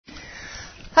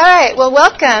All right, well,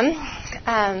 welcome.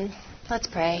 Let's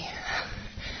pray.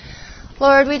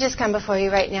 Lord, we just come before you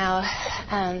right now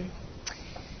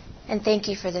and thank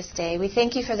you for this day. We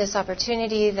thank you for this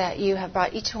opportunity that you have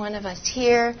brought each one of us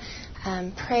here.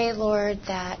 Pray, Lord,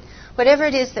 that whatever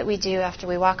it is that we do after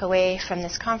we walk away from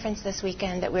this conference this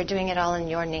weekend, that we're doing it all in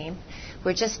your name.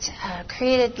 We're just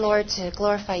created, Lord, to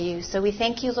glorify you. So we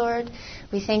thank you, Lord.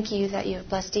 We thank you that you have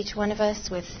blessed each one of us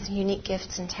with unique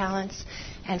gifts and talents.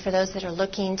 And for those that are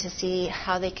looking to see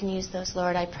how they can use those,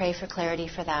 Lord, I pray for clarity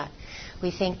for that.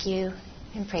 We thank you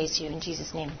and praise you in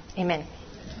Jesus' name. Amen.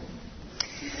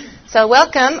 So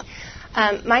welcome.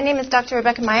 My name is Dr.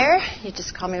 Rebecca Meyer. You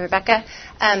just call me Rebecca.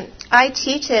 I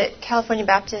teach at California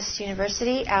Baptist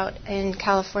University out in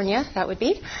California, that would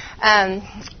be.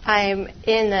 I'm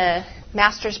in the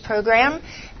master's program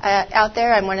out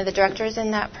there. I'm one of the directors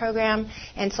in that program.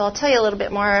 And so I'll tell you a little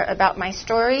bit more about my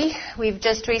story. We've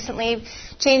just recently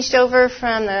changed over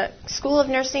from the School of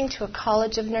Nursing to a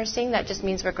College of Nursing. That just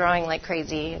means we're growing like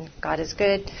crazy. And God is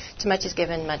good. Too much is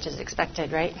given, much is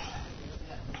expected, right?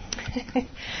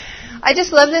 I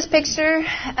just love this picture.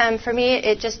 For me,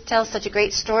 it just tells such a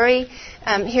great story.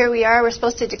 Here we are. We're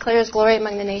supposed to declare His glory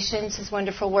among the nations, His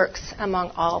wonderful works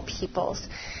among all peoples.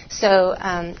 So,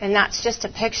 and that's just a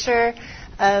picture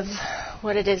of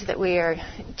what it is that we are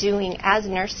doing as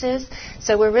nurses.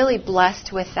 So we're really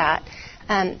blessed with that.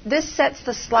 This sets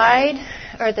the slide,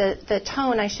 or the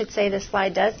tone, I should say, the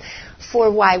slide does,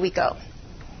 for why we go.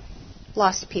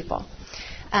 Lost people.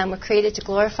 We're created to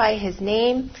glorify His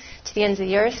name to the ends of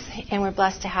the earth, and we're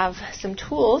blessed to have some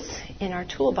tools in our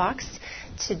toolbox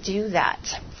to do that.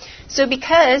 So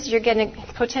because you're going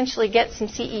to potentially get some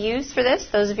CEUs for this,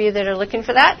 those of you that are looking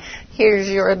for that, here's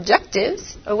your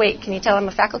objectives. Oh, wait, can you tell I'm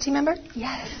a faculty member?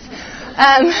 Yes.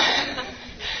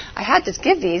 I had to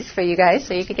give these for you guys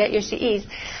so you could get your CEs.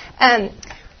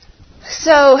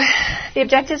 So the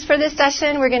objectives for this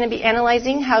session, we're going to be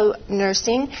analyzing how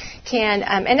nursing can,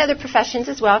 and other professions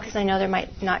as well, because I know there might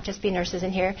not just be nurses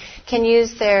in here, can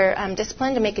use their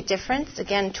discipline to make a difference.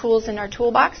 Again, tools in our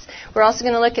toolbox. We're also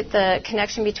going to look at the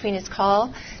connection between His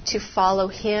call to follow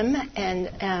Him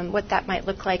and what that might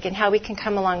look like and how we can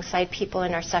come alongside people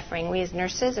in our suffering. We as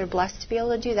nurses are blessed to be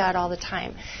able to do that all the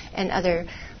time, and other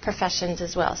professions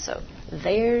as well. So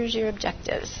there's your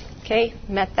objectives. Okay,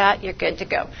 met that, you're good to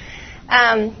go.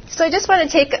 So I just want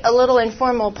to take a little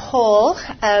informal poll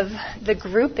of the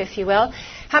group, if you will.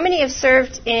 How many have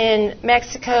served in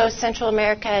Mexico, Central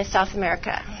America, South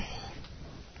America?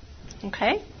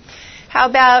 Okay. How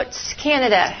about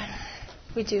Canada?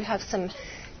 We do have some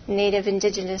native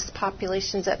indigenous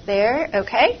populations up there.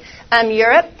 Okay.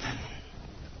 Europe.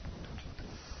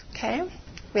 Okay.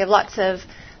 We have lots of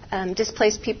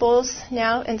displaced peoples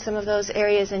now in some of those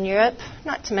areas in Europe,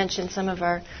 not to mention some of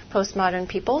our postmodern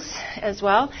peoples as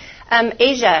well.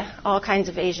 Asia, all kinds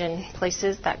of Asian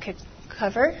places that could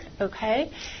cover.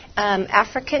 Okay.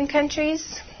 African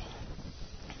countries.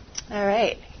 All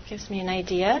right. Gives me an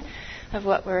idea of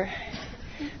what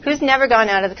who's never gone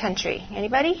out of the country?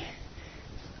 Anybody?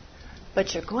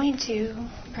 But you're going to,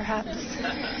 perhaps.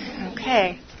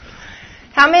 Okay.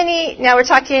 How many, now we're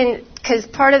talking, because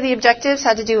part of the objectives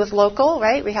had to do with local,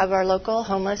 right? We have our local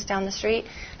homeless down the street.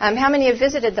 How many have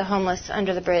visited the homeless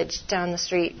under the bridge down the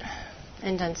street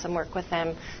and done some work with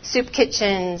them? Soup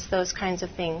kitchens, those kinds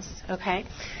of things, okay?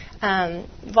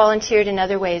 Volunteered in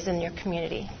other ways in your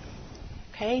community.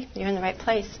 Okay, you're in the right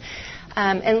place.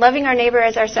 And loving our neighbor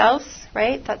as ourselves,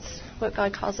 right? That's what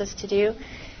God calls us to do.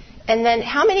 And then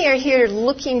how many are here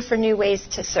looking for new ways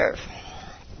to serve?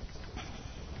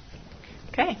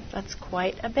 Okay, that's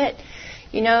quite a bit.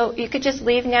 You know, you could just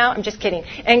leave now. I'm just kidding.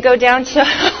 And go down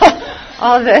to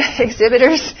all the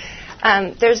exhibitors.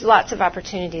 There's lots of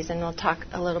opportunities, and we'll talk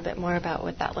a little bit more about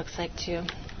what that looks like, too.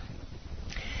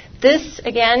 This,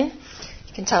 again,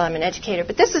 you can tell I'm an educator,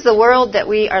 but this is the world that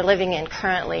we are living in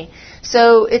currently.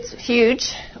 So it's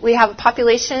huge. We have a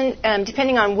population,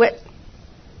 depending on what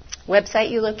website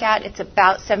you look at, it's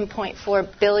about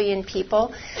 7.4 billion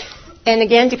people. And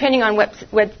again, depending on what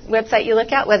website you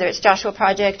look at, whether it's Joshua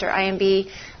Project or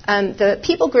IMB, the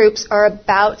people groups are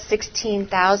about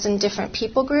 16,000 different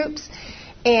people groups.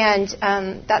 And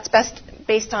that's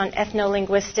based on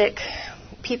ethno-linguistic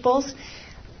peoples.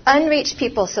 Unreached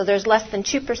people, so there's less than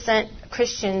 2%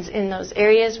 Christians in those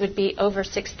areas, would be over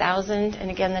 6,000.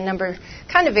 And again, the number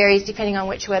kind of varies depending on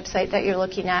which website that you're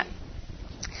looking at.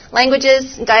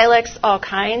 Languages, dialects, all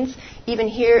kinds. Even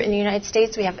here in the United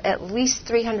States, we have at least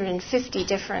 350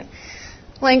 different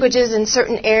languages in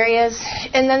certain areas.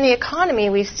 And then the economy,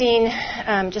 we've seen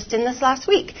just in this last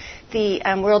week, the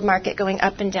world market going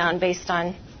up and down based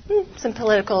on some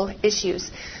political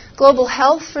issues. Global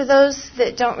health, for those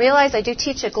that don't realize, I do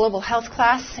teach a global health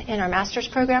class in our master's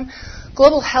program.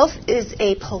 Global health is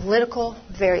a political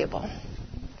variable,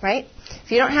 right?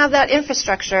 If you don't have that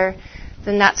infrastructure,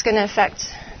 then that's going to affect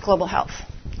global health,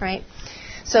 right?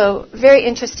 So very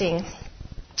interesting.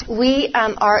 We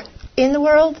are in the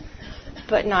world,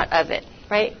 but not of it,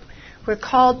 right? We're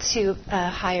called to a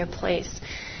higher place.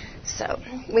 So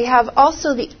we have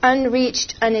also the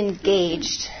unreached,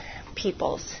 unengaged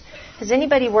peoples. Has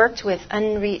anybody worked with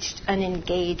unreached,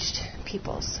 unengaged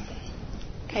peoples?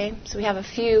 Okay, so we have a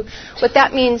few. What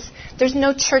that means, there's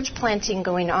no church planting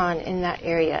going on in that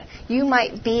area. You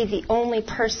might be the only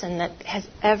person that has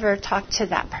ever talked to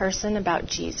that person about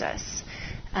Jesus.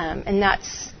 And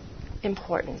that's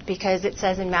important because it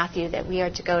says in Matthew that we are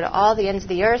to go to all the ends of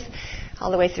the earth,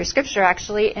 all the way through Scripture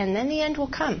actually, and then the end will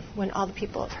come when all the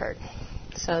people have heard.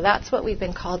 So that's what we've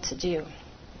been called to do.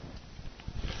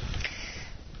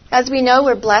 As we know,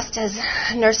 we're blessed as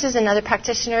nurses and other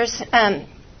practitioners.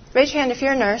 Raise your hand if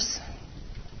you're a nurse.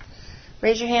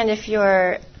 Raise your hand if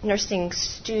you're a nursing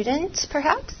student,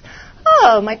 perhaps.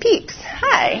 Oh, my peeps.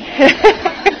 Hi.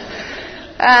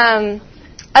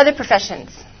 Other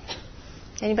professions.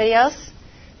 Anybody else?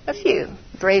 A few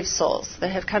brave souls that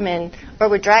have come in, or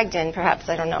were dragged in, perhaps.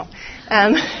 I don't know.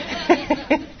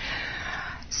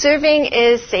 Serving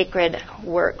is sacred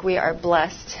work. We are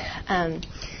blessed.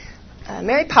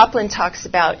 Mary Poplin talks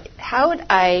about how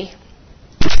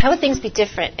would things be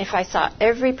different if I saw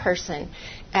every person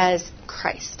as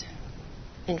Christ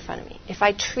in front of me? If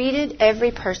I treated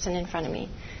every person in front of me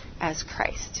as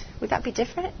Christ, would that be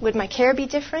different? Would my care be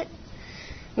different?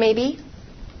 Maybe.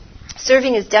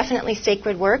 Serving is definitely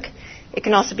sacred work. It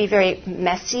can also be very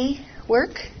messy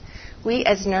work. We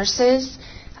as nurses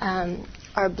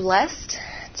are blessed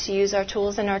to use our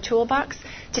tools in our toolbox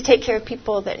to take care of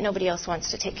people that nobody else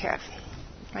wants to take care of,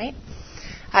 right?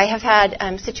 I have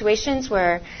had situations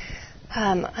where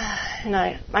I'm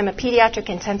a pediatric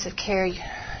intensive care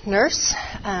nurse,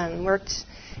 worked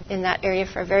in that area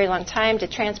for a very long time, to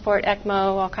transport,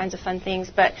 ECMO, all kinds of fun things.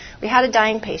 But we had a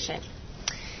dying patient,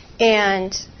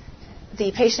 and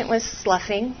the patient was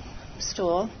sloughing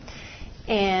stool,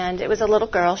 and it was a little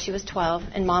girl. She was 12,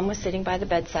 and Mom was sitting by the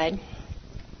bedside.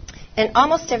 And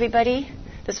almost everybody,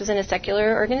 this was in a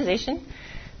secular organization,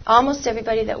 almost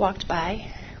everybody that walked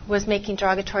by was making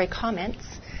derogatory comments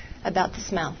about the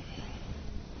smell.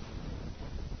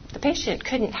 The patient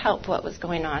couldn't help what was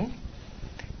going on.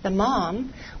 The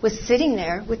mom was sitting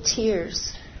there with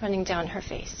tears running down her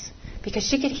face because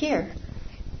she could hear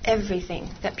everything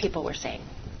that people were saying.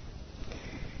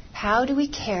 How do we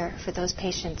care for those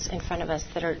patients in front of us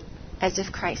that are as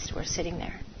if Christ were sitting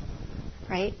there,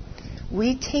 right?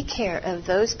 We take care of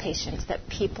those patients that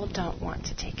people don't want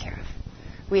to take care of.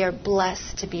 We are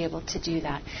blessed to be able to do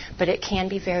that, but it can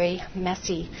be very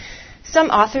messy. Some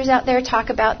authors out there talk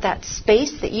about that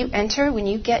space that you enter when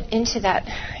you get into that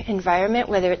environment,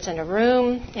 whether it's in a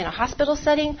room, in a hospital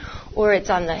setting, or it's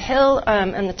on the hill,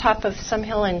 on the top of some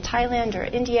hill in Thailand or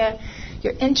India.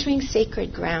 You're entering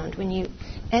sacred ground when you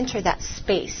enter that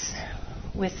space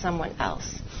with someone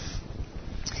else.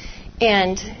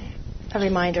 And a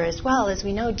reminder as well, as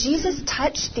we know, Jesus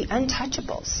touched the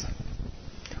untouchables.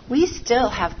 We still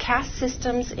have caste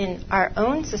systems in our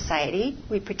own society.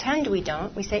 We pretend we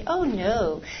don't. We say, oh,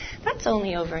 no, that's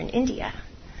only over in India.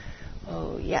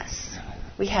 Oh, yes.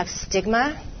 We have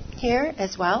stigma here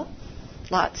as well,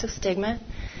 lots of stigma,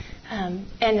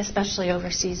 and especially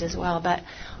overseas as well. But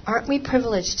aren't we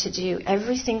privileged to do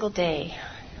every single day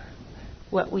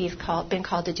what we've been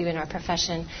called to do in our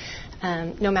profession,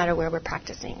 no matter where we're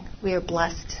practicing? We are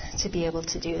blessed to be able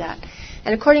to do that.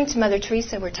 And according to Mother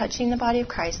Teresa, we're touching the body of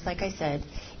Christ, like I said,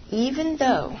 even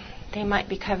though they might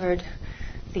be covered,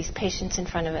 these patients in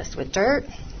front of us, with dirt,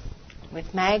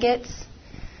 with maggots,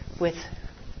 with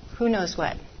who knows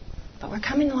what. But we're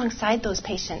coming alongside those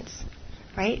patients,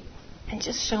 right? And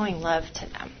just showing love to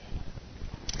them.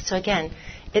 So again,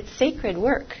 it's sacred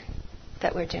work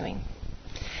that we're doing.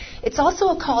 It's also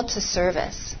a call to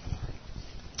service.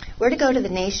 We're to go to the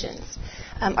nations.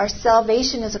 Our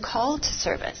salvation is a call to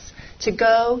service, to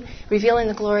go revealing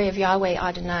the glory of Yahweh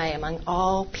Adonai among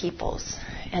all peoples.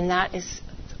 And that is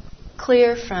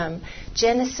clear from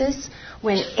Genesis,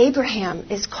 when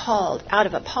Abraham is called out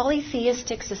of a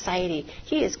polytheistic society.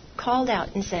 He is called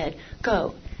out and said,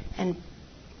 go and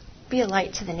be a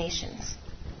light to the nations.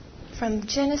 From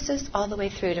Genesis all the way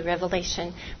through to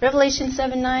Revelation. Revelation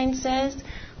 7:9 says,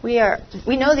 we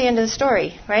know the end of the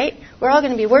story, right? We're all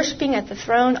going to be worshiping at the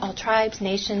throne, all tribes,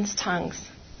 nations, tongues.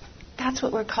 That's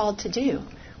what we're called to do.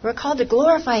 We're called to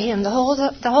glorify Him the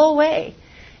whole way.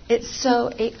 It's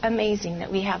so amazing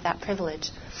that we have that privilege.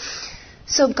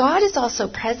 So God is also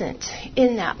present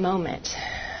in that moment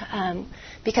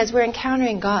because we're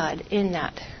encountering God in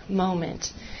that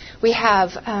moment. We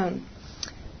have,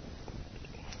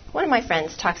 one of my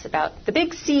friends talks about the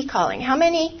big C calling. How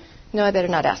many? No, I better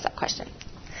not ask that question.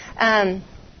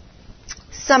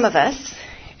 Some of us,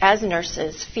 as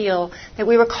nurses, feel that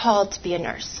we were called to be a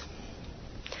nurse.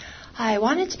 I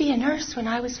wanted to be a nurse when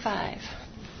I was 5.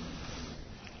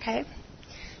 Okay?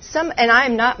 And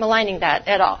I'm not maligning that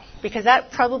at all, because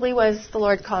that probably was the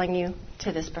Lord calling you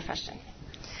to this profession.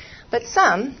 But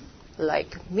some,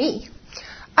 like me,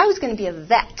 I was going to be a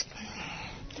vet.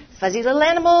 Fuzzy little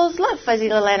animals, love fuzzy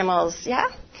little animals, yeah?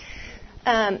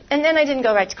 And then I didn't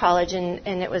go right to college, and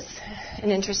it was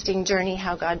an interesting journey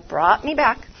how God brought me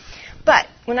back. But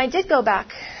when I did go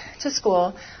back to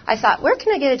school, I thought, where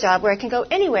can I get a job where I can go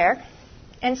anywhere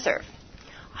and serve?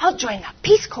 I'll join the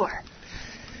Peace Corps.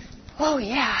 Oh,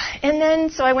 yeah. And then,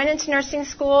 so I went into nursing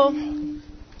school.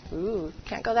 Ooh,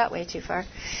 can't go that way too far.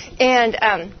 And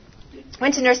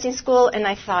went to nursing school, and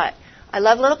I thought, I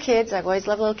love little kids. I've always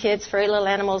loved little kids, furry little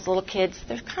animals, little kids.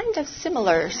 They're kind of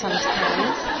similar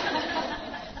sometimes.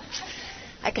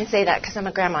 I can say that because I'm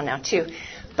a grandma now, too.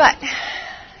 But,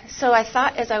 so I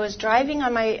thought as I was driving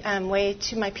on my way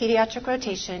to my pediatric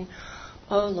rotation,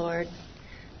 oh, Lord,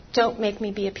 don't make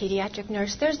me be a pediatric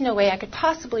nurse. There's no way I could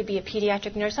possibly be a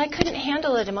pediatric nurse. I couldn't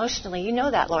handle it emotionally. You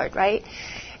know that, Lord, right?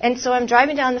 And so I'm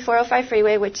driving down the 405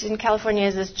 freeway, which in California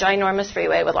is this ginormous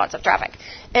freeway with lots of traffic.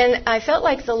 And I felt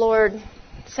like the Lord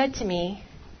said to me,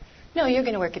 no, you're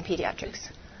going to work in pediatrics.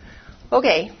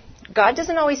 Okay, God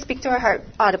doesn't always speak to our heart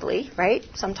audibly, right?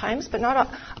 Sometimes, but not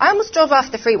all. I almost drove off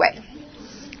the freeway.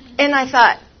 And I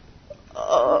thought,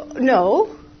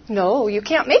 no, you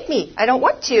can't make me. I don't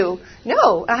want to.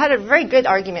 No, I had a very good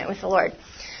argument with the Lord.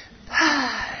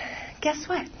 Guess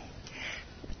what?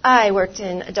 I worked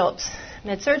in adult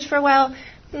med-surg for a while,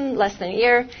 less than a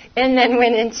year, and then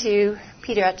went into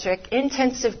pediatric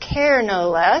intensive care, no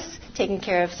less, taking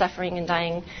care of suffering and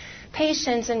dying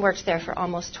patients, and worked there for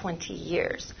almost 20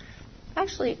 years.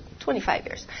 Actually, 25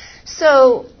 years.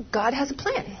 So God has a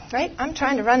plan, right? I'm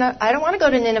trying to I don't want to go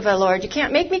to Nineveh, Lord. You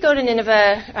can't make me go to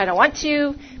Nineveh. I don't want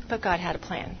to, but God had a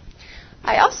plan.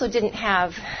 I also didn't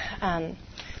have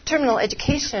terminal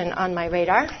education on my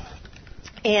radar.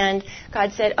 And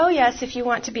God said, oh, yes, if you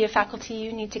want to be a faculty,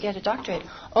 you need to get a doctorate.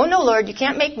 Oh, no, Lord, you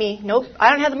can't make me. Nope,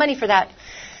 I don't have the money for that.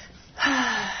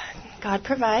 God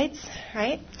provides,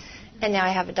 right? And now I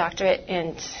have a doctorate,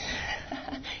 and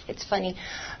it's funny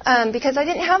because I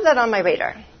didn't have that on my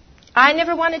radar. I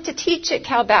never wanted to teach at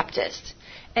Cal Baptist.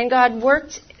 And God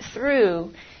worked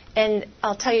through, and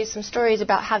I'll tell you some stories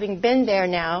about having been there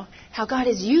now, how God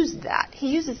has used that. He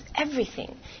uses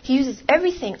everything. He uses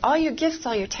everything, all your gifts,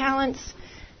 all your talents,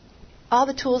 all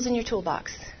the tools in your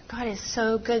toolbox. God is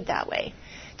so good that way.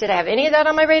 Did I have any of that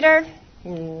on my radar?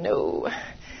 No.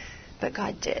 But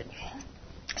God did.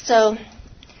 So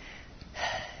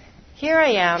here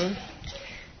I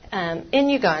am in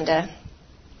Uganda.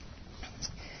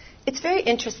 It's very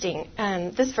interesting.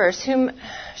 This verse, whom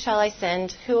shall I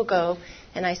send? Who will go?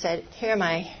 And I said, here am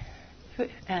I.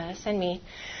 Send me.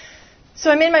 So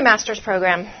I'm in my master's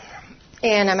program.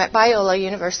 And I'm at Biola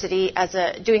University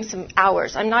doing some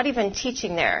hours. I'm not even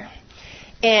teaching there.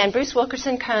 And Bruce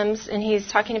Wilkerson comes, and he's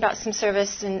talking about some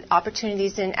service and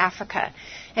opportunities in Africa.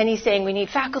 And he's saying, we need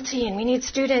faculty and we need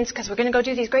students because we're going to go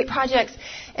do these great projects.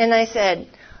 And I said,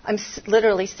 I'm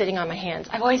literally sitting on my hands.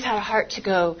 I've always had a heart to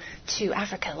go to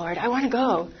Africa, Lord. I want to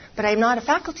go, but I'm not a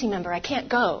faculty member. I can't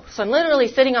go. So I'm literally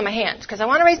sitting on my hands because I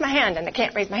want to raise my hand, and I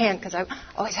can't raise my hand because I've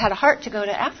always had a heart to go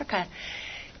to Africa.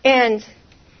 And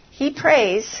he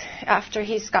prays after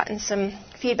he's gotten some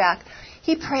feedback.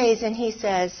 He prays and he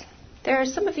says, there are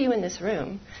some of you in this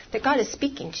room that God is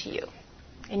speaking to you,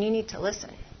 and you need to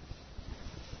listen.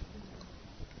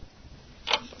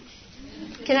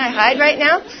 Can I hide right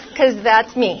now? Because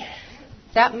that's me.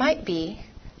 That might be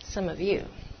some of you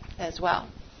as well.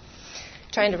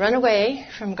 Trying to run away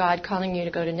from God calling you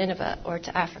to go to Nineveh or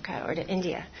to Africa or to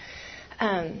India.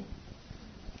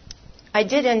 I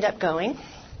did end up going,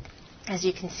 as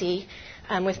you can see,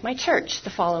 with my church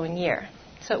the following year.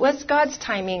 So it was God's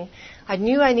timing. I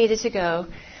knew I needed to go.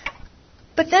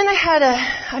 But then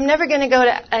I'm never going to go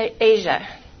to Asia.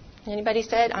 Anybody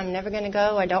said, I'm never going to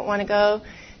go, I don't want to go?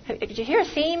 Did you hear a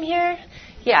theme here?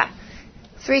 Yeah.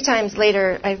 3 times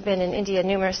later, I've been in India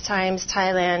numerous times,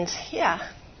 Thailand. Yeah,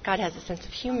 God has a sense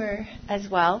of humor as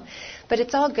well. But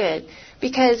it's all good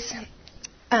because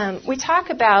we talk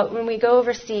about, when we go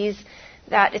overseas,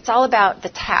 that it's all about the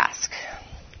task.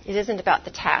 It isn't about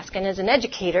the task. And as an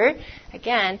educator,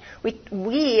 again,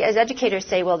 we as educators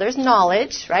say, well, there's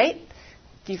knowledge, right?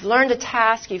 You've learned a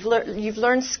task. You've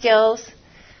learned skills.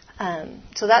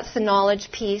 So that's the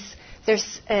knowledge piece.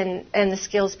 And the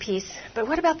skills piece. But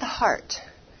what about the heart?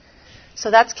 So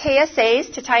that's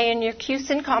KSAs to tie in your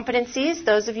CUSIN competencies.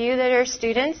 Those of you that are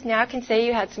students now can say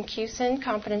you had some CUSIN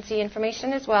competency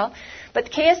information as well.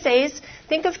 But KSAs,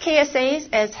 think of KSAs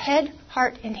as head,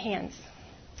 heart, and hands.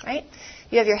 Right?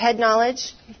 You have your head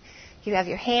knowledge. You have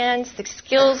your hands, the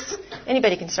skills.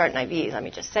 Anybody can start an IV, let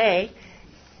me just say.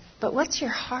 But what's your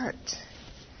heart?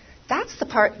 That's the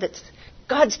part that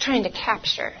God's trying to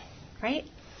capture, right?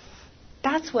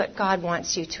 That's what God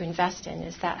wants you to invest in,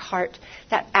 is that heart,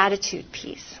 that attitude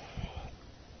piece.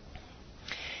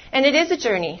 And it is a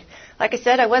journey. Like I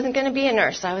said, I wasn't going to be a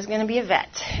nurse. I was going to be a vet.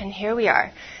 And here we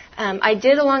are. I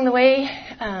did along the way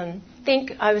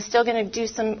think I was still going to do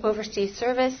some overseas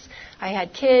service. I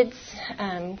had kids,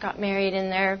 got married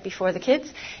in there before the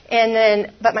kids.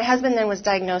 But my husband then was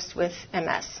diagnosed with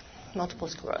MS, multiple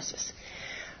sclerosis.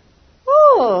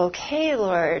 Oh, okay,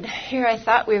 Lord. Here I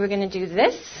thought we were going to do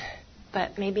this.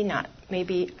 But maybe not.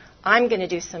 Maybe I'm going to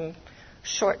do some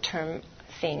short-term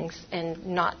things and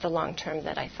not the long-term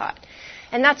that I thought.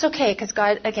 And that's okay, because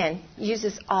God, again,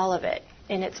 uses all of it,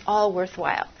 and it's all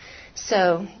worthwhile.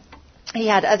 So he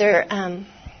had other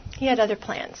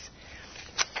plans.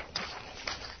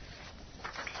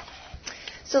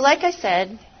 So like I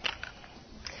said,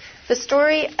 the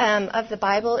story of the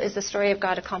Bible is the story of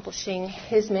God accomplishing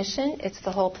his mission. It's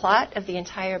the whole plot of the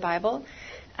entire Bible.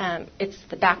 It's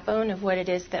the backbone of what it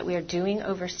is that we are doing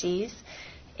overseas.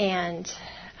 And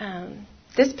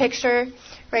this picture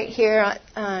right here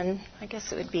on, I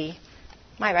guess it would be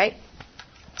my right.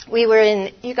 We were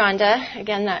in Uganda.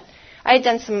 Again, I had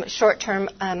done some short-term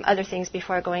other things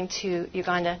before going to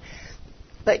Uganda.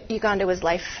 But Uganda was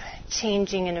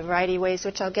life-changing in a variety of ways,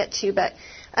 which I'll get to. But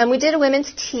we did a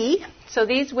women's tea. So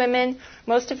these women,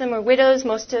 most of them were widows.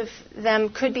 Most of them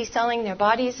could be selling their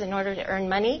bodies in order to earn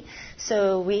money.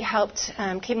 So we helped,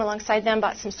 came alongside them,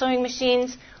 bought some sewing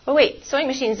machines. Oh, wait, sewing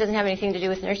machines doesn't have anything to do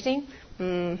with nursing.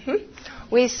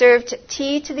 We served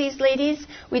tea to these ladies.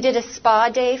 We did a spa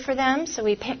day for them. So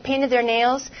we painted their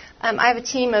nails. I have a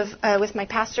team with my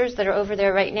pastors that are over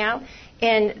there right now.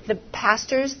 And the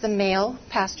pastors, the male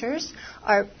pastors,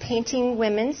 are painting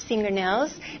women's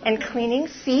fingernails and cleaning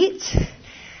feet.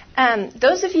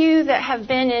 Those of you that have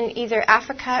been in either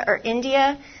Africa or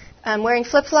India wearing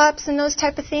flip-flops and those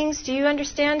type of things, do you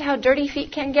understand how dirty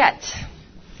feet can get?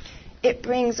 It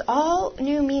brings all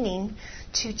new meaning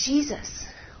to Jesus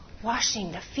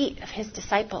washing the feet of his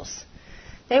disciples.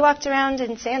 They walked around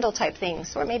in sandal-type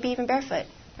things, or maybe even barefoot,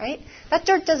 right? That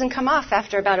dirt doesn't come off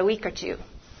after about a week or two.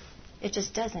 It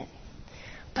just doesn't.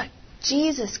 But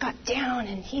Jesus got down,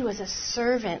 and he was a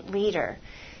servant leader.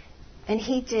 And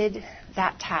he did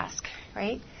that task,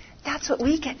 right? That's what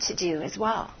we get to do as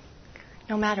well,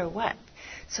 no matter what.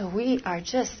 So we are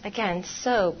just, again,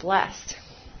 so blessed.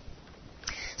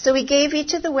 So we gave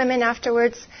each of the women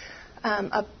afterwards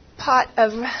a pot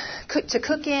to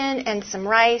cook in and some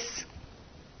rice.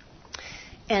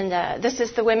 And this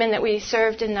is the women that we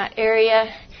served in that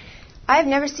area. I've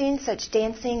never seen such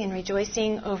dancing and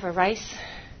rejoicing over rice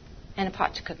and a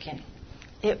pot to cook in.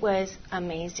 It was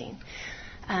amazing.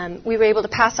 We were able to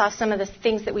pass off some of the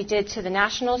things that we did to the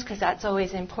nationals, because that's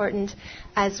always important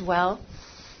as well.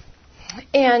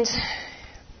 And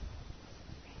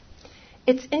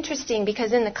it's interesting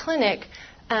because in the clinic,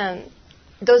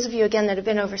 those of you, again, that have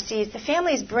been overseas, the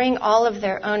families bring all of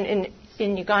their own,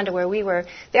 in Uganda where we were,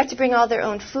 they have to bring all their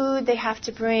own food, they have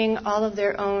to bring all of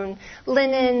their own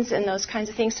linens and those kinds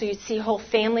of things. So you'd see whole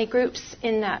family groups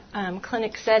in that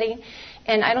clinic setting.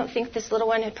 And I don't think this little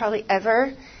one had probably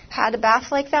ever had a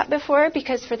bath like that before,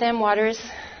 because for them water is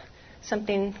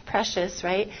something precious,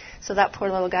 right? So that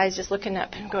poor little guy's just looking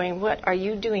up and going, what are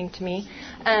you doing to me?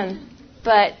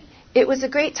 But it was a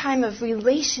great time of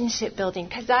relationship building,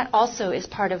 because that also is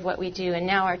part of what we do. And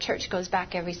now our church goes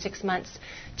back every 6 months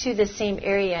to the same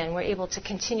area, and we're able to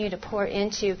continue to pour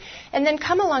into and then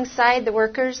come alongside the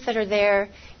workers that are there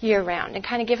year-round and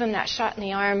kind of give them that shot in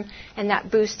the arm and that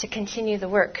boost to continue the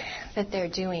work that they're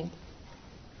doing.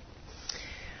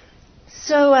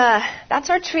 So that's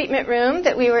our treatment room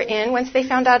that we were in. Once they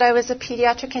found out I was a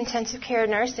pediatric intensive care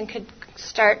nurse and could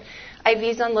start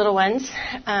IVs on little ones,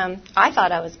 I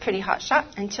thought I was pretty hot shot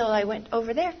until I went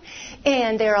over there.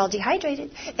 And they're all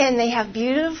dehydrated. And they have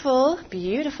beautiful,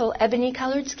 beautiful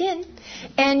ebony-colored skin.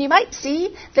 And you might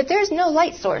see that there's no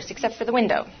light source except for the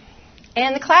window.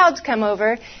 and the clouds come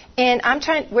over, and I'm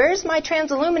trying, where's my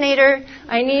transilluminator?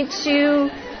 I need to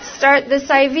start this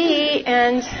IV,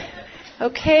 and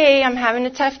okay, I'm having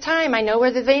a tough time. I know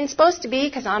where the vein's supposed to be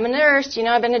because I'm a nurse.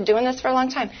 I've been doing this for a long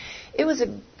time. It was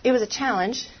a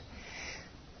challenge,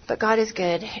 but God is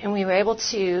good, and we were able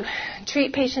to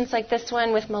treat patients like this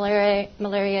one with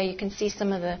malaria. You can see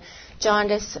some of the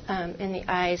jaundice in the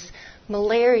eyes.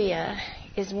 Malaria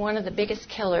is one of the biggest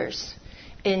killers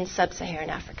in sub-Saharan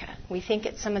Africa. We think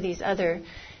it's some of these other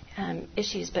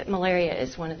issues, but malaria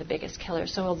is one of the biggest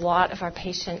killers. So a lot of our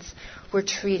patients were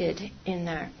treated in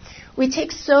there. We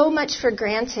take so much for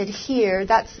granted here.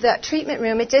 That's that treatment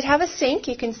room. It did have a sink.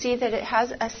 You can see that it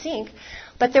has a sink,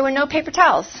 but there were no paper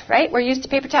towels, right? We're used to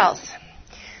paper towels.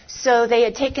 So they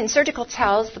had taken surgical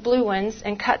towels, the blue ones,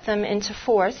 and cut them into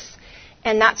fourths,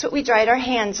 and that's what we dried our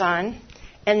hands on,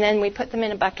 and then we put them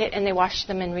in a bucket, and they washed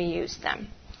them and reused them.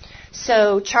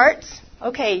 So charts,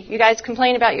 okay, you guys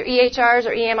complain about your EHRs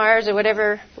or EMRs or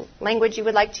whatever language you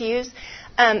would like to use.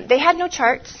 They had no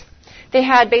charts. They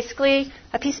had basically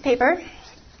a piece of paper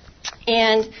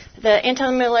and the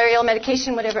antimalarial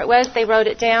medication, whatever it was, they wrote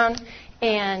it down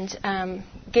and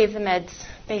gave the meds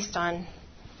based on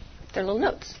their little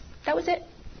notes. That was it.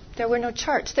 There were no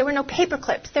charts. There were no paper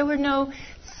clips. There were no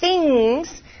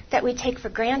things that we take for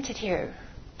granted here.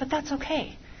 But that's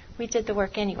okay. We did the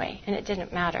work anyway, and it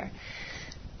didn't matter.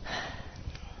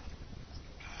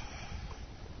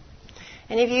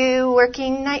 Any of you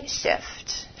working night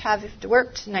shift? Have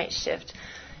worked night shift?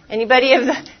 Anybody of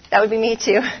the, that would be me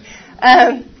too.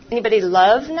 Anybody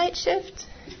love night shift?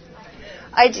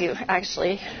 I do,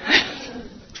 actually.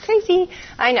 Crazy.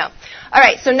 I know. All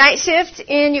right, so night shift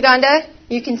in Uganda,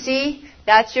 you can see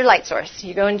that's your light source.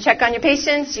 You go and check on your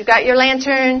patients. You've got your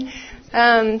lantern.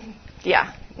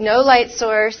 No light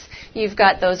source. You've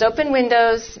got those open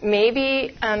windows.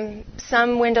 Maybe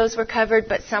some windows were covered,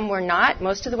 but some were not.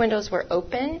 Most of the windows were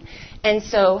open. And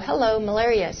so, hello,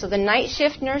 malaria. So the night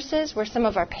shift nurses were some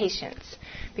of our patients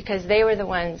because they were the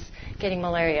ones getting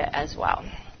malaria as well.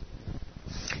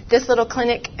 This little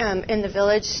clinic in the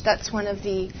village, that's one of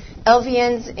the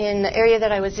LVNs in the area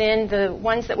that I was in. The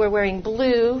ones that were wearing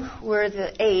blue were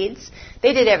the aides.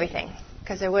 They did everything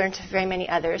because there weren't very many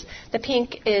others. The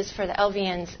pink is for the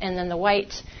LVNs, and then the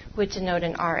white would denote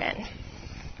an RN.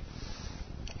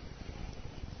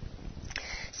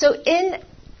 So in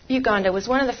Uganda was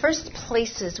one of the first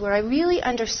places where I really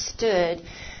understood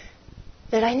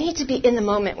that I need to be in the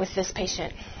moment with this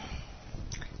patient.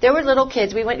 There were little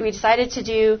kids. We decided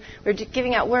to we were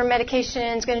giving out worm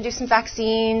medications, going to do some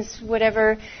vaccines,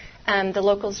 whatever the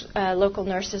local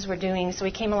nurses were doing. So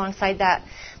we came alongside that.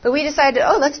 But we decided,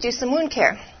 let's do some wound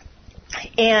care.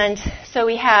 And so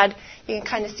we had, you can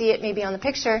kind of see it maybe on the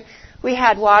picture, we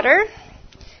had water,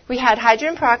 we had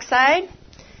hydrogen peroxide,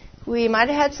 we might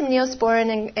have had some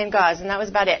neosporin and gauze, and that was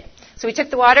about it. So we took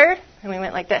the water, and we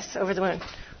went like this over the wound.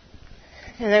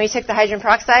 And then we took the hydrogen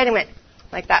peroxide and went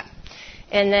like that.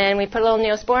 And then we put a little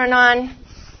neosporin on,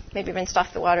 maybe rinsed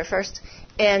off the water first,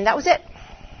 and that was it.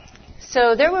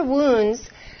 So there were wounds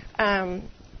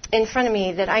in front of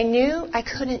me that I knew I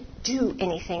couldn't do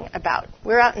anything about.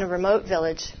 We're out in a remote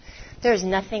village. There's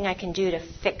nothing I can do to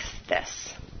fix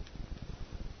this.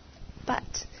 But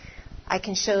I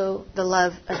can show the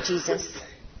love of Jesus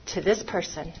to this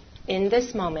person in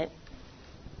this moment,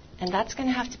 and that's going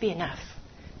to have to be enough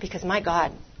because my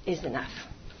God is enough.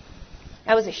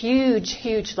 That was a huge,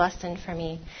 huge lesson for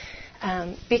me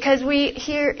because we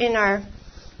here in our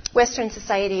Western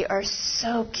society are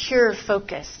so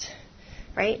cure-focused,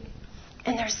 right?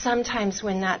 And there's some times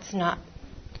when that's not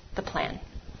the plan,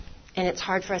 and it's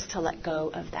hard for us to let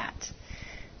go of that.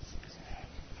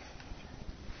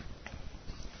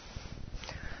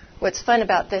 What's fun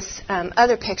about this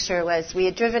other picture was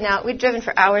we'd driven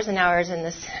for hours and hours in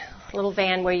this little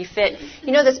van where you fit,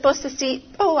 that's supposed to seat,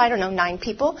 9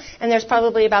 people, and there's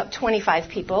probably about 25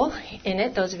 people in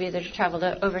it. Those of you that have traveled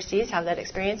overseas have that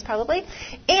experience probably.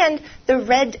 And the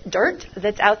red dirt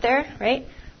that's out there, right,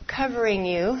 covering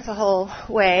you the whole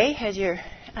way as you're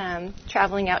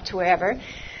traveling out to wherever.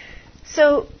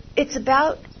 So it's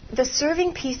about, the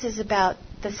serving piece is about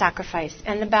the sacrifice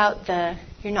and about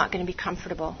you're not going to be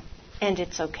comfortable, and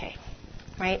it's okay,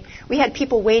 right? We had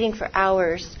people waiting for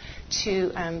hours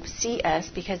to see us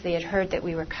because they had heard that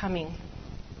we were coming.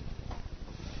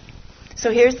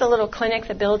 So here's the little clinic,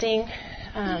 the building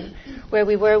where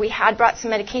we were. We had brought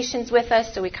some medications with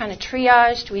us, so we kind of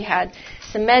triaged. We had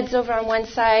some meds over on one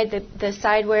side, the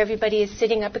side where everybody is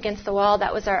sitting up against the wall.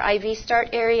 That was our IV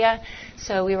start area,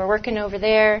 so we were working over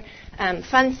there.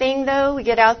 Fun thing, though, we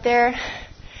get out there,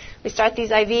 we start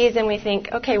these IVs, and we think,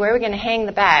 okay, where are we going to hang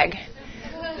the bag?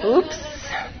 Oops.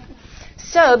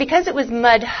 So because it was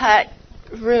mud hut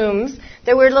rooms,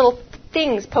 there were little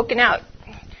things poking out.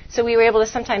 So we were able to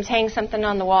sometimes hang something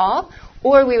on the wall,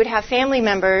 or we would have family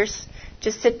members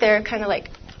just sit there kind of like,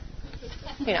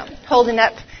 holding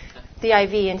up the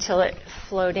IV until it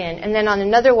flowed in. And then on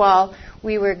another wall,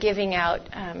 we were giving out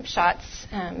shots,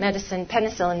 medicine,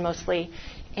 penicillin mostly.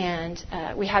 And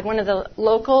we had one of the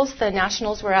locals, the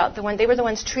nationals were out. They were the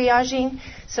ones triaging.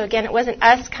 So again, it wasn't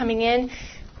us coming in.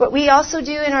 What we also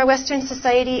do in our Western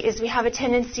society is we have a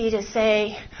tendency to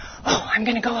say, I'm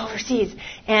going to go overseas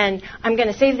and I'm going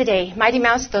to save the day. Mighty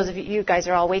Mouse, those of you guys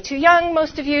are all way too young,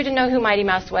 most of you, to know who Mighty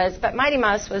Mouse was. But Mighty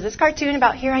Mouse was this cartoon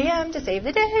about here I am to save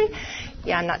the day.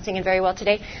 Yeah, I'm not singing very well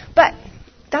today. But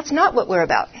that's not what we're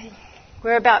about.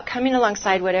 We're about coming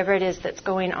alongside whatever it is that's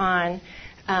going on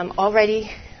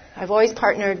already. I've always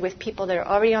partnered with people that are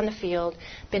already on the field,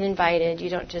 been invited.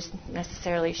 You don't just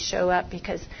necessarily show up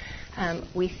because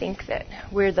we think that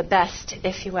we're the best,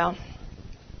 if you will.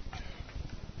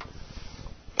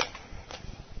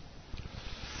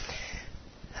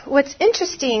 What's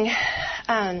interesting,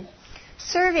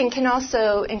 serving can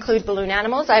also include balloon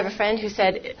animals. I have a friend who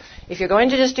said, if you're going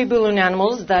to just do balloon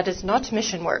animals, that is not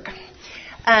mission work.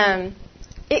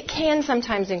 It can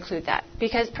sometimes include that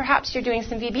because perhaps you're doing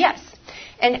some VBS.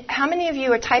 And how many of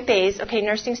you are type A's? Okay,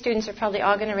 nursing students are probably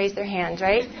all going to raise their hands,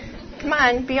 right? Come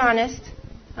on, be honest.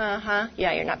 Yeah,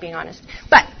 you're not being honest.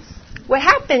 But what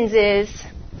happens is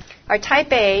our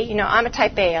type A, I'm a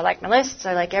type A. I like my lists.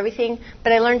 I like everything.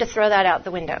 But I learned to throw that out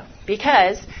the window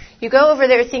because you go over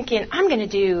there thinking, I'm going to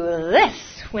do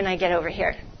this when I get over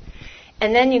here.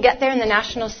 And then you get there and the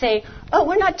nationals say,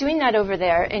 we're not doing that over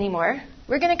there anymore.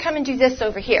 We're going to come and do this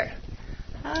over here.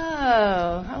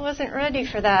 Oh, I wasn't ready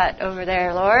for that over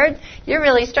there, Lord. You're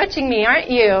really stretching me, aren't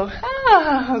you?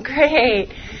 Oh, great.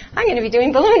 I'm going to be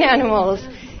doing balloon animals.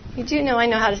 You do know I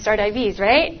know how to start IVs,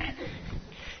 right?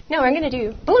 No, we're going to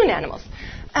do balloon animals.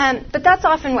 But that's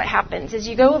often what happens is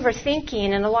you go over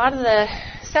thinking, and a lot of the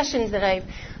sessions that I've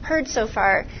heard so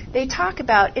far, they talk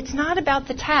about it's not about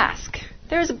the task.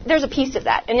 There's a piece of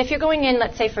that. And if you're going in,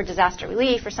 let's say, for disaster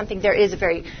relief or something, there is a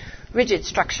very rigid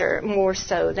structure, more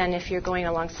so than if you're going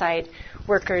alongside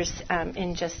workers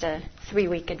in just a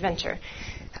 3-week adventure.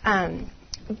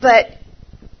 But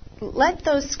let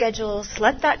those schedules,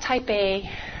 let that type A,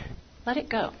 let it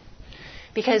go.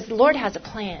 Because the Lord has a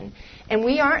plan. And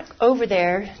we aren't over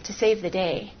there to save the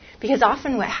day. Because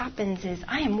often what happens is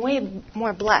I am way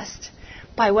more blessed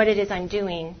by what it is I'm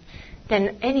doing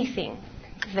than anything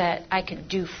that I could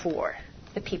do for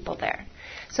the people there.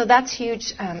 So that's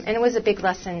huge, and it was a big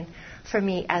lesson for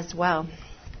me as well.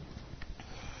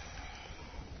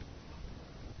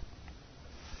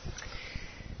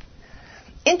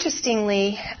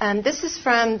 Interestingly, this is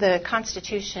from the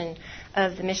Constitution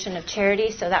of the Mission of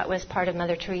Charity, so that was part of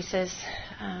Mother Teresa's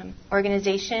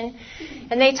organization.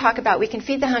 And they talk about we can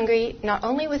feed the hungry not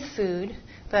only with food,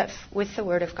 but with the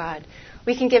Word of God.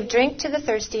 We can give drink to the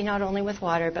thirsty not only with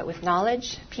water, but with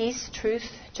knowledge, peace, truth,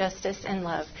 justice, and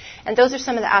love. And those are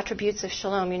some of the attributes of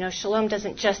shalom. Shalom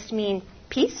doesn't just mean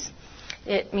peace.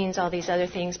 It means all these other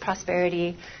things,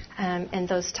 prosperity, and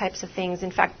those types of things.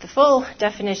 In fact, the full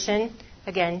definition,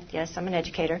 again, yes, I'm an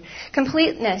educator,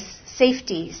 completeness,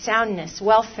 safety, soundness,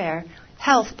 welfare,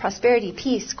 health, prosperity,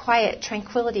 peace, quiet,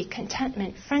 tranquility,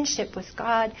 contentment, friendship with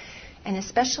God, and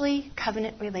especially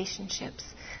covenant relationships.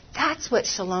 That's what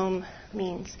shalom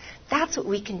means. That's what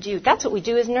we can do. That's what we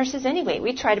do as nurses anyway.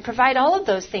 We try to provide all of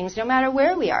those things no matter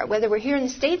where we are, whether we're here in the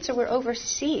States or we're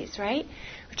overseas, right?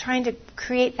 We're trying to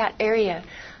create that area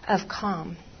of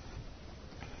calm.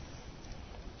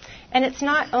 And it's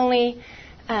not only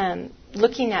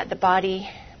looking at the body,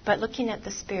 but looking at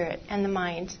the spirit and the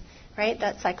mind, right?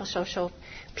 That psychosocial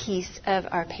piece of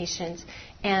our patients.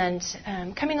 And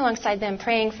coming alongside them,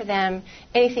 praying for them,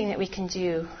 anything that we can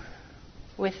do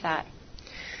with that.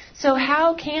 So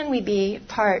how can we be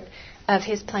part of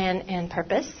His plan and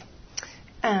purpose?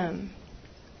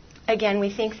 Again,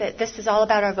 we think that this is all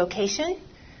about our vocation,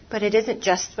 but it isn't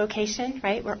just vocation,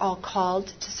 right? We're all called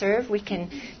to serve. We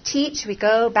can teach, we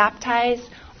go, baptize,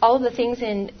 all of the things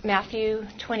in Matthew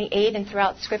 28 and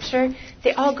throughout Scripture,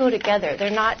 they all go together. They're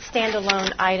not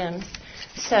standalone items.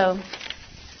 So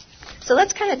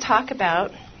let's kind of talk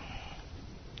about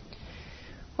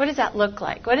what does that look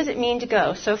like? What does it mean to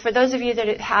go? So for those of you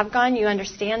that have gone, you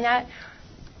understand that.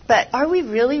 But are we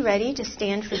really ready to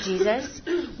stand for Jesus?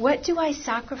 What do I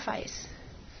sacrifice?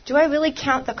 Do I really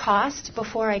count the cost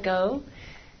before I go?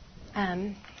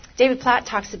 David Platt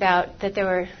talks about that there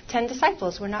were 10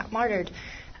 disciples were not martyred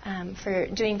for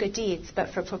doing good deeds, but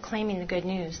for proclaiming the good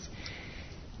news.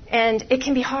 And it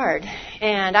can be hard.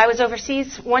 And I was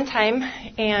overseas one time,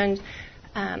 and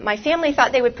my family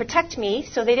thought they would protect me,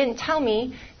 so they didn't tell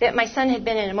me that my son had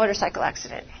been in a motorcycle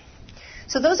accident.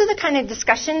 So those are the kind of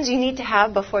discussions you need to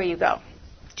have before you go.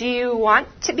 Do you want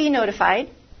to be notified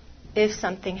if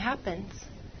something happens?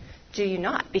 Do you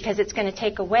not? Because it's going to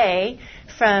take away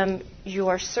from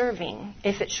your serving.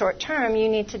 If it's short term, you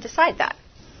need to decide that.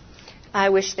 I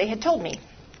wish they had told me.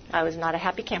 I was not a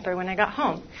happy camper when I got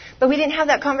home. But we didn't have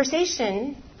that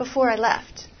conversation before I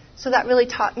left. So that really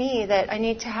taught me that I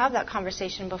need to have that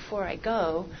conversation before I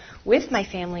go with my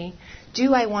family.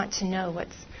 Do I want to know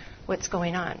what's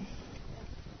going on?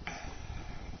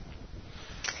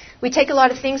 We take a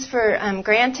lot of things for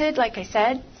granted, like I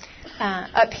said.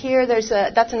 Up here,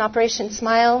 that's an Operation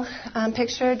Smile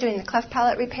picture doing the cleft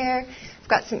palate repair. I've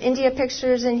got some India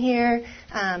pictures in here.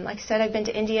 Like I said, I've been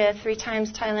to India 3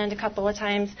 times, Thailand a couple of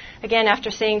times. Again, after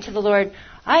saying to the Lord,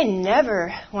 I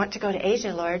never want to go to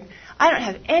Asia, Lord. I don't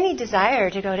have any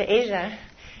desire to go to Asia.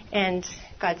 And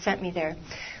God sent me there.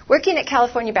 Working at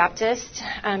California Baptist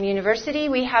University,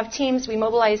 we have teams. We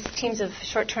mobilize teams of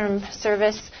short-term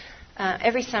service.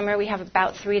 Every summer we have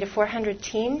about 300 to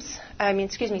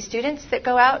 400 students that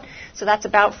go out. So that's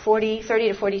about 30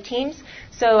 to 40 teams.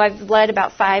 So I've led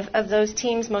about 5 of those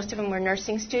teams. Most of them were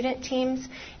nursing student teams,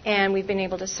 and we've been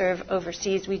able to serve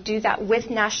overseas. We do that with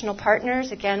national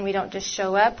partners. Again, we don't just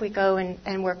show up. We go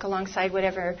and work alongside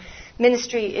whatever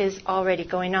ministry is already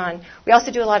going on. We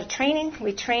also do a lot of training.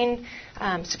 We train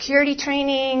security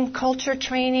training, culture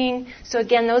training. So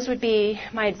again, those would be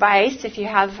my advice if you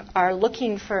are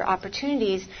looking for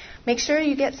opportunities. Make sure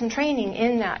you get some training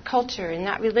in that culture, in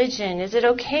that religion. Is it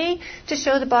okay to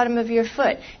show the bottom of your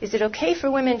foot? Is it okay for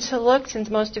women to look,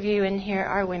 since most of you in here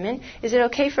are women, is it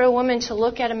okay for a woman to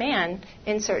look at a man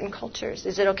in certain cultures?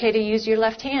 Is it okay to use your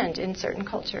left hand in certain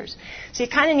cultures? So you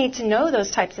kind of need to know those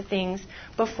types of things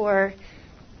before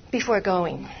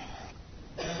going.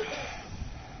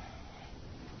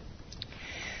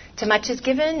 To much is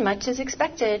given, much is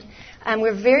expected.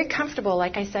 We're very comfortable,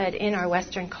 like I said, in our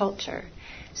Western culture.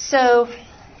 So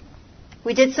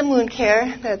we did some wound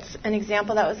care. That's an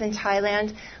example that was in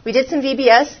Thailand. We did some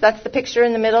VBS. That's the picture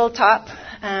in the middle top.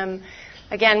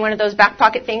 Again, one of those back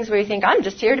pocket things where you think, I'm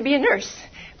just here to be a nurse.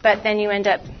 But then you end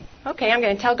up, okay, I'm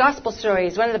going to tell gospel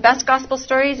stories. One of the best gospel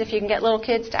stories, if you can get little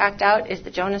kids to act out, is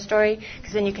the Jonah story,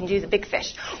 because then you can do the big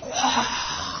fish.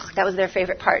 That was their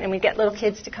favorite part. And we get little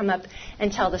kids to come up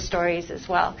and tell the stories as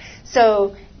well.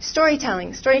 So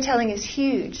storytelling is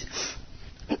huge.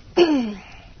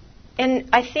 And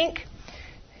I think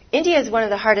India is one of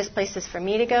the hardest places for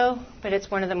me to go, but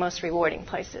it's one of the most rewarding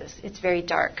places. It's very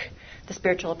dark. The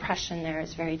spiritual oppression there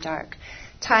is very dark.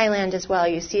 Thailand as well.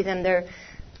 You see them,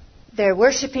 they're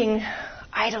worshiping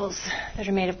idols that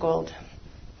are made of gold.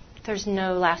 There's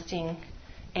no lasting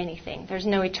anything. There's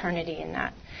no eternity in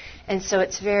that. And so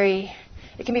it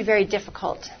can be very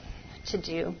difficult to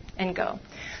do and go.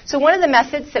 So one of the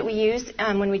methods that we use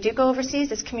when we do go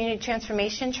overseas is community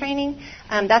transformation training.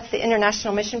 That's the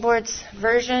International Mission Board's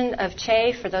version of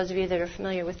CHE, for those of you that are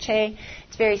familiar with CHE.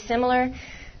 It's very similar.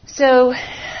 So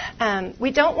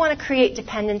we don't want to create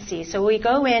dependency. So we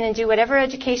go in and do whatever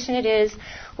education it is,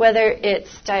 whether it's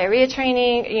diarrhea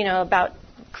training, about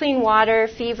clean water,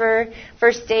 fever,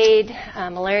 first aid,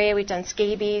 malaria. We've done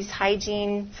scabies,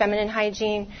 hygiene, feminine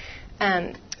hygiene.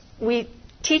 We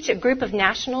teach a group of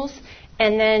nationals,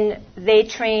 and then they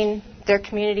train their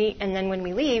community, and then when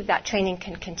we leave, that training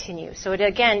can continue. So it,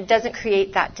 again, doesn't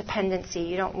create that dependency.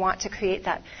 You don't want to create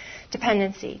that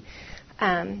dependency.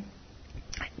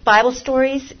 Bible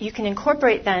stories, you can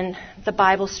incorporate then the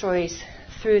Bible stories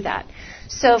through that.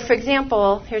 So, for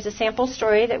example, here's a sample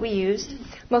story that we used.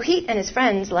 Mohit and his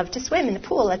friends loved to swim in the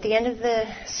pool at the end of the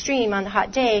stream on the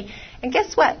hot day. And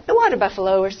guess what? The water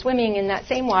buffalo were swimming in that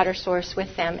same water source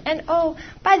with them. And,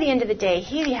 by the end of the day,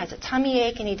 he has a tummy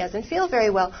ache and he doesn't feel very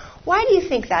well. Why do you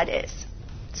think that is?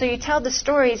 So you tell the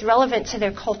stories relevant to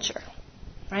their culture,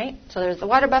 right? So there's the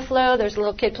water buffalo, there's a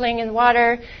little kid playing in the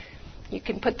water. You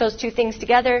can put those two things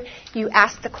together. You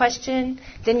ask the question,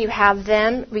 then you have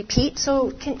them repeat.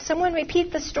 So can someone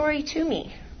repeat the story to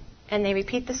me? And they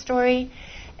repeat the story.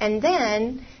 And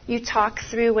then you talk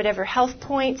through whatever health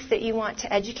points that you want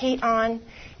to educate on.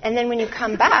 And then when you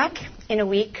come back in a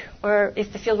week, or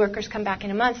if the field workers come back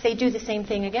in a month, they do the same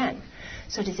thing again.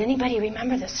 So does anybody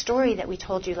remember the story that we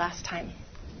told you last time?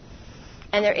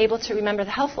 And they're able to remember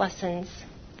the health lessons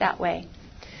that way.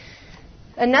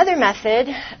 Another method,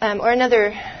 or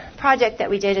another project that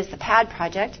we did is the PAD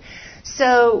project.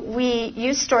 So we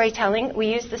use storytelling. We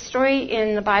use the story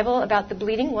in the Bible about the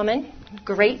bleeding woman.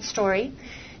 Great story.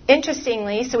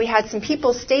 interestingly, so we had some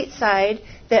people stateside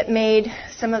that made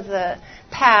some of the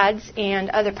pads and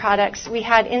other products. We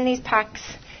had in these packs,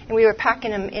 and we were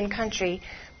packing them in country,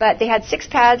 but they had 6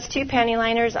 pads, 2 panty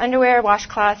liners, underwear,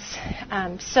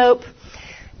 washcloths, soap.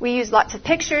 We use lots of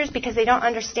pictures because they don't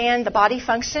understand the body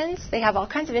functions. They have all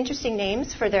kinds of interesting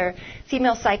names for their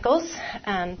female cycles.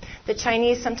 The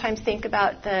Chinese sometimes think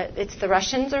about it's the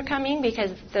Russians are coming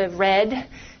because the red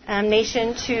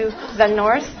nation to the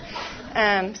north.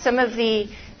 Some of the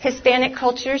Hispanic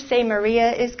cultures say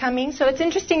Maria is coming. So it's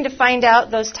interesting to find out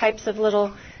those types of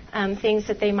little things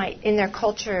that they might in their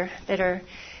culture that are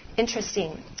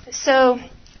interesting. So,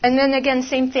 and then again,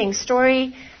 same thing,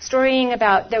 storying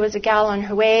about there was a gal on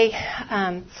her way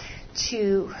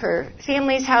to her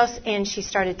family's house, and she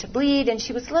started to bleed, and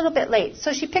she was a little bit late.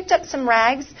 So she picked up some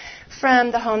rags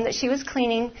from the home that she was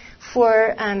cleaning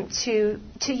for to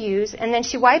use, and then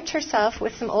she wiped herself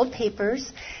with some old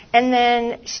papers, and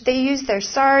then they used their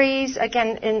saris.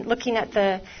 Again, in looking at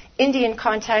the Indian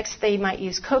context, they might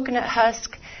use coconut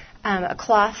husk, a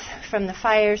cloth from the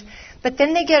fires, but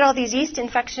then they get all these yeast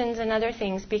infections and other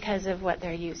things because of what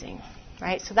they're using.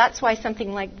 Right? So that's why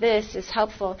something like this is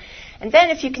helpful. And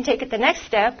then if you can take it the next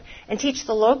step and teach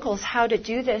the locals how to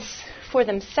do this for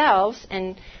themselves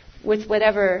and with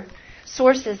whatever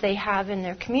sources they have in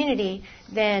their community,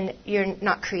 then you're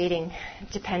not creating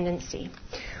dependency.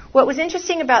 What was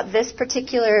interesting about this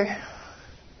particular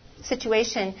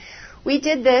situation, we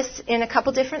did this in a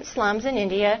couple different slums in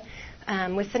India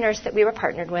with the nurse that we were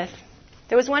partnered with.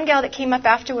 There was one gal that came up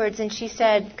afterwards and she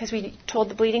said, because we told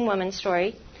the bleeding woman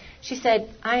story, she said,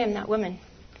 I am that woman.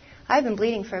 I've been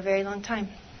bleeding for a very long time.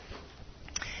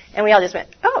 And we all just went,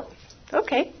 oh,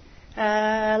 okay,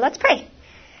 let's pray.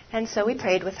 And so we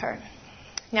prayed with her.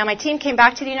 Now my team came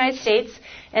back to the United States,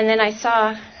 and then I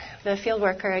saw the field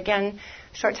worker again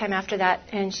a short time after that,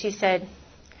 and she said,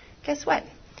 guess what?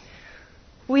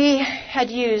 We had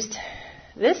used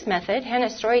this method, henna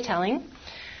storytelling.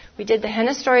 We did the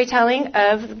henna storytelling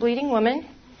of the bleeding woman.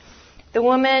 The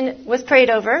woman was prayed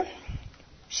over.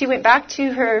 She went back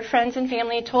to her friends and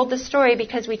family, told the story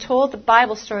because we told the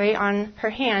Bible story on her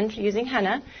hand using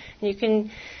henna.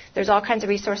 And there's all kinds of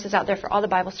resources out there for all the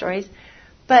Bible stories.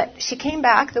 But she came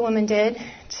back, the woman did,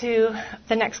 to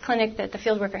the next clinic that the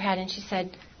field worker had, and she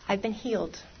said, I've been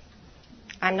healed.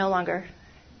 I'm no longer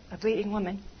a bleeding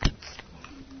woman.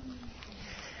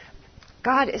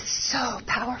 God is so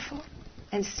powerful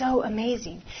and so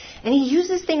amazing. And he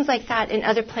uses things like that in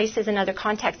other places and other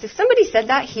contexts. If somebody said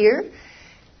that here,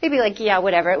 they'd be like, yeah,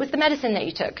 whatever. It was the medicine that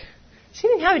you took. She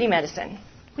didn't have any medicine.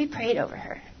 We prayed over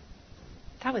her.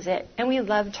 That was it. And we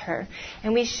loved her.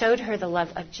 And we showed her the love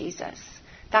of Jesus.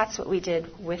 That's what we did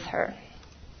with her.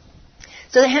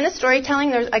 So the henna storytelling,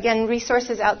 there's, again,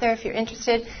 resources out there if you're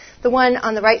interested. The one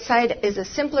on the right side is a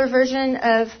simpler version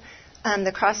of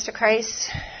the cross to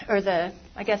Christ, or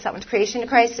I guess that one's creation to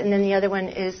Christ. And then the other one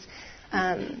is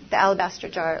the alabaster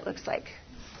jar, it looks like.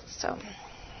 So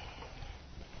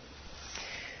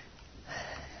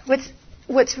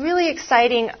What's really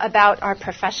exciting about our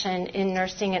profession in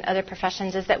nursing and other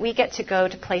professions is that we get to go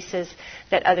to places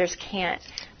that others can't.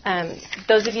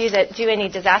 Those of you that do any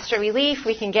disaster relief,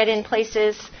 we can get in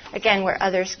places, again, where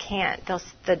others can't.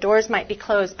 The doors might be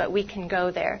closed, but we can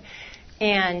go there.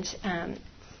 And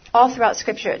all throughout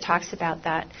Scripture it talks about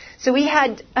that. So we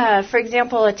had, for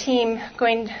example, a team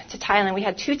going to Thailand. We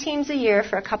had 2 teams a year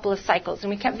for a couple of cycles, and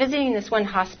we kept visiting this one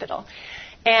hospital.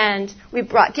 And we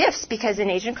brought gifts because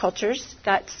in Asian cultures,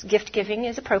 that's gift giving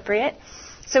is appropriate.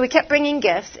 So we kept bringing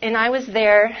gifts. And I was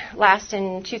there last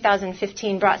in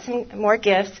 2015, brought some more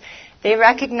gifts. They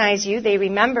recognize you. They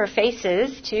remember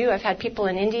faces, too. I've had people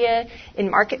in India, in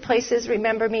marketplaces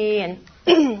remember me,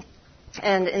 and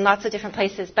and in lots of different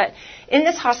places. But in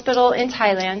this hospital in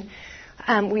Thailand,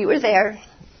 we were there.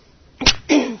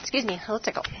 Excuse me, a little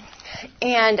tickle.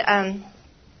 And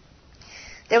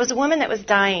there was a woman that was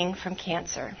dying from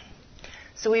cancer.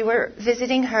 So we were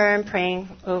visiting her and praying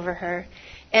over her.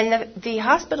 And the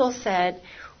hospital said,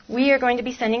 we are going to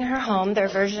be sending her home, their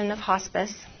version of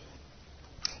hospice.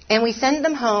 And we send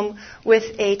them home with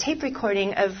a tape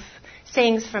recording of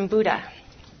sayings from Buddha.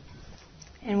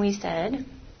 And we said,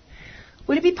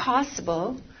 would it be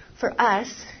possible for us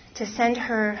to send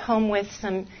her home with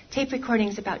some tape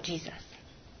recordings about Jesus?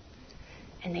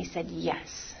 And they said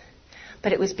yes.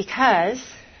 But it was because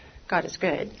God is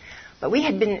good. But we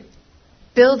had been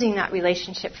building that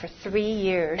relationship for 3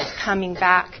 years, coming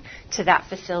back to that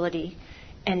facility,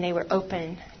 and they were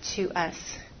open to us.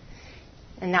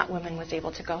 And that woman was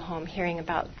able to go home hearing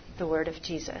about the word of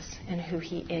Jesus and who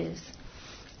he is.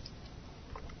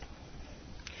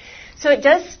 So it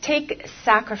does take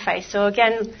sacrifice. So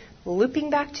again, looping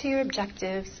back to your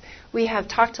objectives, we have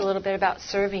talked a little bit about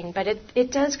serving, but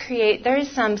it does create, there is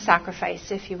some sacrifice,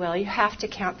 if you will. You have to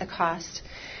count the cost.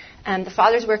 The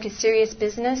Father's work is serious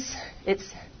business. It's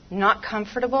not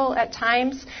comfortable at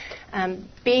times.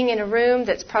 Being in a room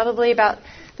that's probably about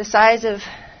the size of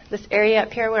this area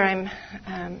up here where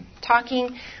I'm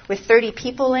talking, with 30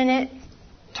 people in it,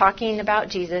 talking about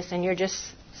Jesus, and you're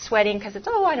just sweating because it's,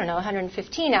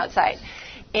 115 outside.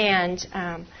 And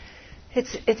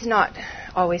it's not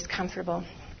always comfortable.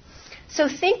 So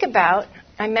think about,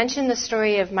 I mentioned the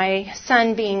story of my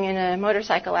son being in a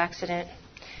motorcycle accident.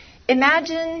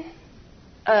 Imagine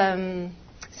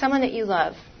someone that you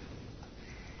love,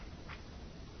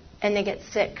 and they get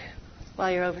sick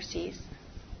while you're overseas.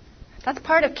 That's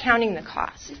part of counting the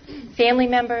cost. Family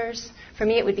members, for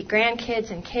me it would be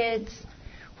grandkids and kids.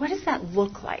 What does that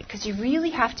look like? Because you really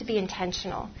have to be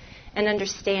intentional and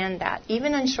understand that,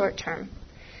 even on short term.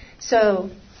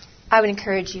 So I would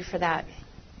encourage you for that.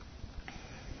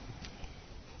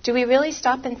 Do we really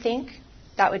stop and think?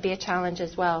 That would be a challenge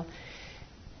as well.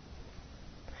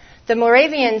 The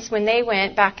Moravians, when they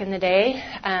went back in the day,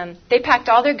 they packed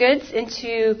all their goods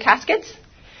into caskets,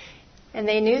 and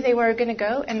they knew they were going to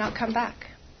go and not come back,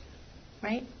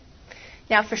 right?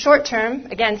 Now, for short term,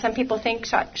 again, some people think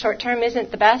short term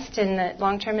isn't the best and that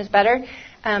long term is better,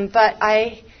 but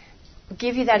I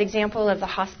give you that example of the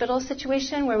hospital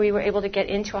situation where we were able to get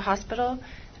into a hospital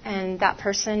and that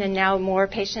person, and now more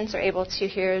patients are able to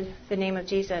hear the name of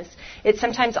Jesus. It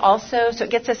sometimes also, so it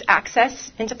gets us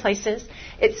access into places.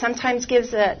 It sometimes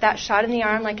gives that shot in the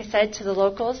arm, like I said, to the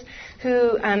locals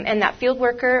who, and that field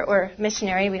worker or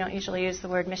missionary, we don't usually use the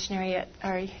word missionary at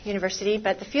our university,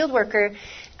 but the field worker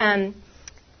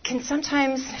can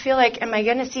sometimes feel like, am I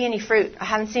going to see any fruit? I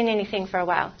haven't seen anything for a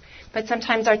while. But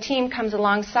sometimes our team comes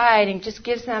alongside and just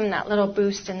gives them that little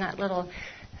boost and that little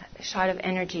shot of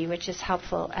energy, which is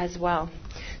helpful as well.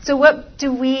 So what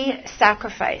do we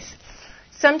sacrifice?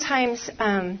 Sometimes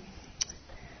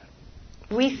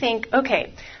we think,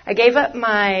 okay, I gave up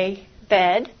my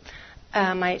bed,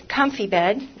 my comfy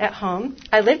bed at home.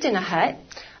 I lived in a hut.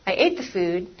 I ate the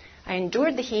food. I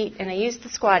endured the heat, and I used the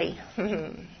squatty.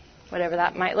 Whatever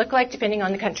that might look like, depending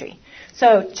on the country.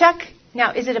 So check.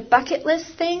 Now, is it a bucket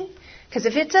list thing? Because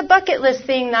if it's a bucket list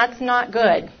thing, that's not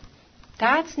good.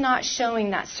 That's not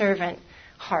showing that servant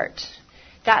heart.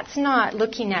 That's not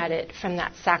looking at it from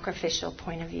that sacrificial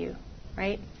point of view,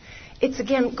 right? It's,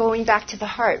 again, going back to the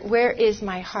heart. Where is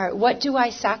my heart? What do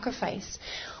I sacrifice?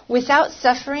 Without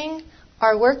suffering,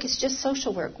 our work is just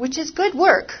social work, which is good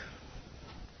work.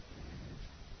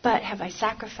 But have I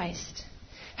sacrificed?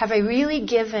 Have I really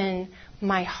given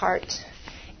my heart?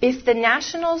 If the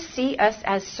nationals see us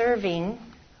as serving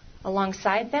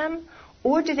alongside them,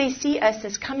 or do they see us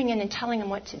as coming in and telling them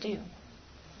what to do?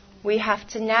 We have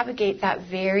to navigate that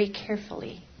very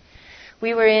carefully.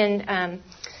 We were in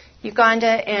Uganda,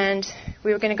 and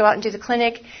we were going to go out and do the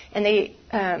clinic,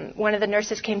 and one of the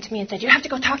nurses came to me and said, you have to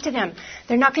go talk to them.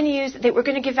 They're not going to use, we're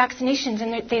going to give vaccinations,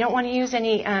 and they don't want to use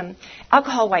any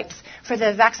alcohol wipes for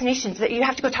the vaccinations. You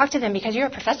have to go talk to them because you're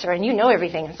a professor and you know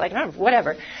everything. It's like,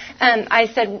 whatever. I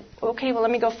said, okay, well,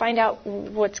 let me go find out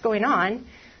what's going on.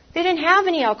 They didn't have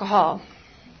any alcohol.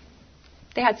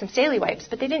 They had some Staley wipes,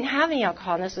 but they didn't have any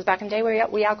alcohol. And this was back in the day where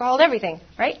we alcoholed everything,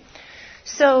 right?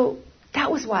 So that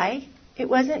was why. It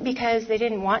wasn't because they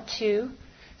didn't want to.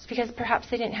 It's because perhaps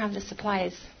they didn't have the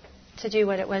supplies to do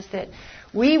what it was that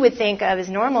we would think of as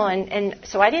normal. And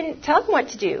so I didn't tell them what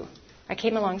to do. I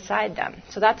came alongside them.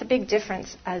 So that's a big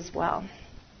difference as well.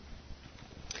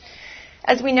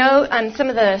 As we know, some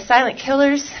of the silent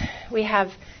killers, we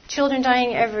have children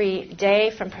dying every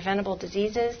day from preventable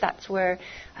diseases. That's where,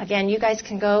 again, you guys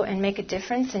can go and make a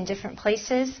difference in different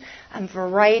places, a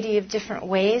variety of different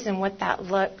ways and what that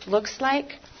looks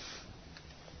like.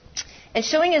 And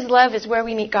showing His love is where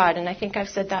we meet God, and I think I've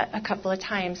said that a couple of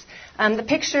times. The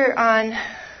picture on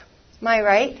my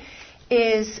right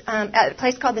is at a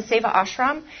place called the Seva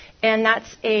Ashram, and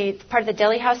that's a part of the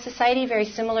Delhi House Society, very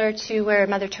similar to where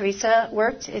Mother Teresa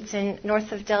worked. It's in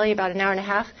north of Delhi, about an hour and a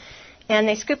half. And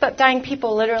they scoop up dying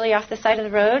people literally off the side of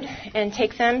the road and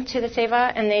take them to the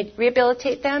Seva, and they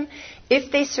rehabilitate them.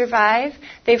 If they survive,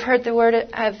 they've heard the word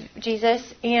of Jesus,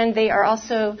 and they are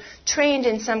also trained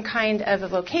in some kind of a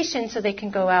vocation so they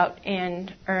can go out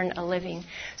and earn a living.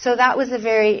 So that was a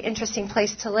very interesting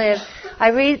place to live.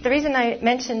 The reason I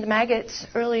mentioned the maggots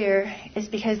earlier is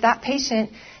because that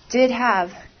patient did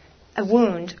have a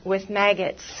wound with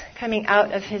maggots coming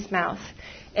out of his mouth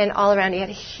and all around. He had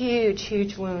a huge,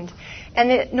 huge wound. And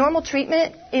the normal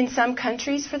treatment in some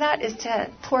countries for that is to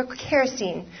pour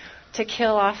kerosene to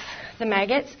kill off the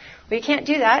maggots. We can't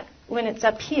do that when it's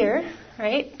up here,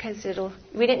 right? Because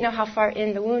we didn't know how far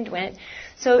in the wound went.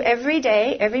 So every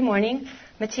day, every morning,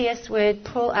 Matthias would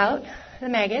pull out the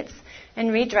maggots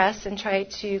and redress and try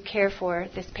to care for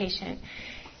this patient.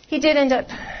 He did end up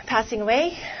passing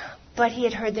away, but he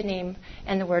had heard the name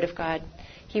and the word of God.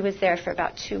 He was there for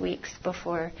about 2 weeks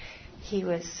before he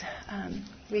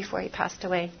passed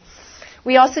away.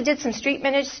 We also did some street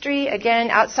ministry, again,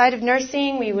 outside of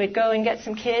nursing. We would go and get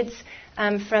some kids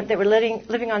that were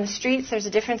living on the streets. There's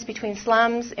a difference between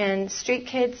slums and street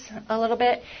kids a little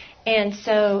bit. And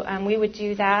so we would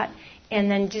do that and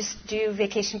then just do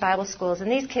vacation Bible schools. And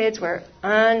these kids were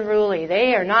unruly.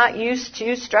 They are not used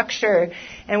to structure.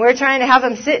 And we're trying to have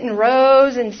them sit in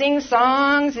rows and sing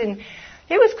songs. And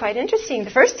it was quite interesting. The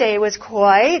first day was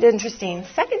quite interesting.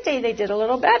 Second day they did a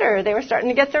little better. They were starting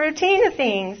to get the routine of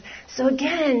things. So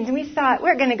again, we thought,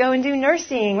 we're going to go and do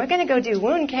nursing. We're going to go do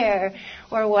wound care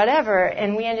or whatever.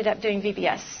 And we ended up doing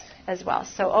VBS as well.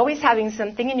 So always having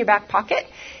something in your back pocket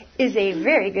is a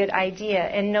very good idea.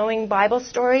 And knowing Bible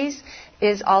stories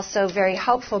is also very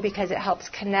helpful because it helps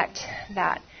connect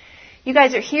that. You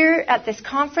guys are here at this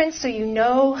conference, so you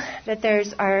know that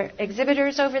there's our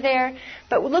exhibitors over there.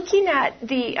 But looking at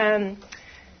the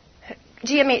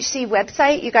GMHC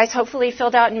website, you guys hopefully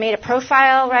filled out and made a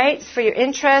profile, right, for your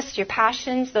interests, your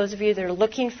passions, those of you that are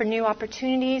looking for new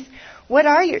opportunities. What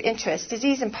are your interests?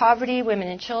 Disease and poverty, women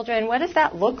and children, what does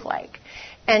that look like?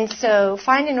 And so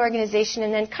find an organization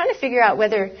and then kind of figure out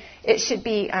whether it should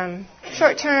be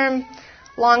short-term,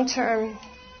 long-term.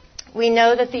 We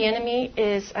know that the enemy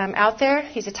is out there.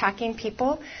 He's attacking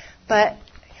people, but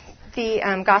the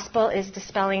gospel is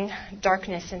dispelling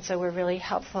darkness, and so we're really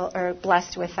helpful or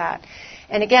blessed with that.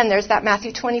 And again, there's that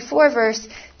Matthew 24 verse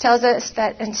tells us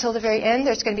that until the very end,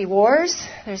 there's going to be wars.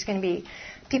 There's going to be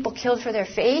people killed for their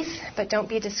faith, but don't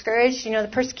be discouraged. You know,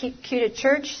 the persecuted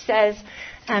church says,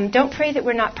 don't pray that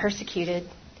we're not persecuted.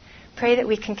 Pray that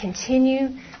we can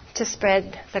continue to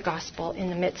spread the gospel in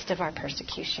the midst of our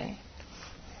persecution.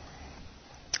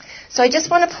 So I just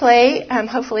want to play,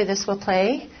 hopefully this will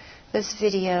play, this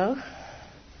video.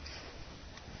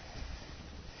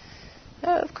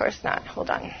 Oh, of course not. Hold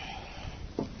on.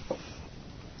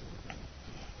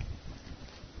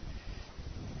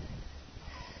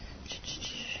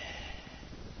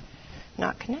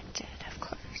 Not connected, of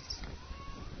course.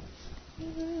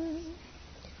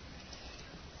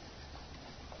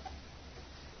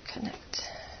 Connect.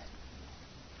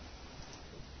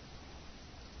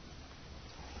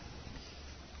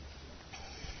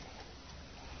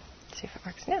 See if it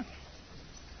works now.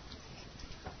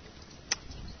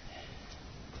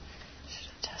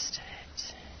 Should have tested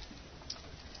it.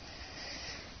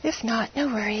 If not, no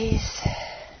worries.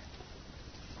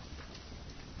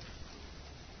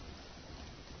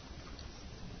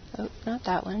 Oh, not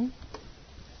that one.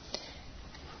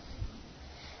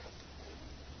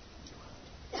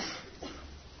 I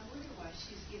wonder why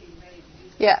she's getting ready to do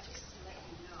that. Yeah. Just to let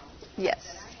you know Yes.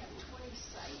 that I have 20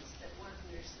 sites that want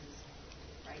nurses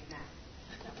right now.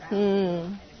 Hmm.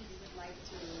 And if you would like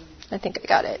to, I think I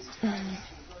got it.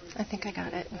 I think I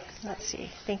got it. Let's see.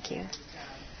 Thank you.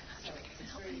 so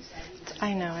it's very exciting.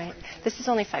 I know, right? This is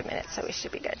only 5 minutes, so we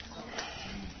should be good.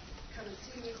 Come and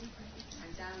see me.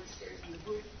 I'm downstairs in the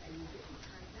booth, and you get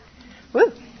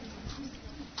behind that. Woo!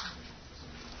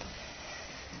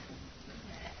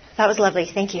 That was lovely.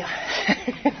 Thank you.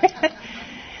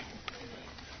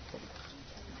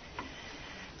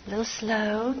 A little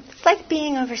slow. It's like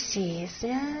being overseas.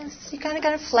 Yes, you kind of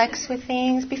got to flex with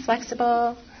things. Be flexible.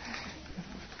 All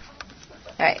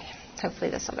right. Hopefully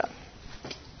this will go.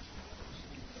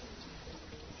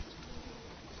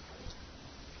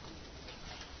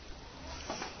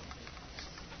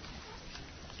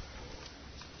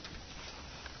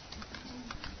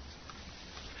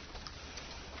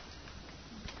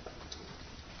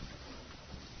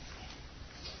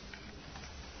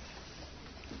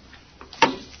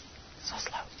 So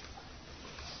slow.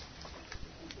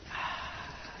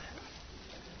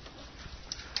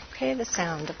 Okay, the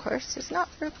sound, of course, is not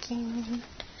working.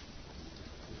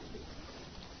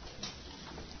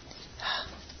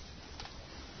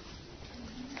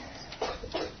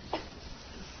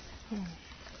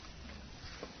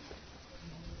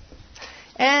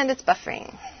 And it's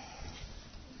buffering.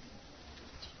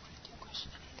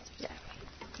 Yeah.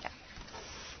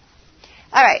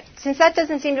 All right. Since that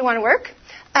doesn't seem to want to work,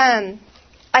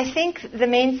 I think the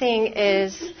main thing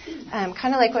is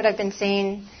kind of like what I've been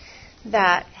saying,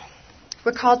 that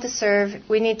we're called to serve.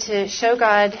 We need to show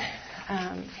God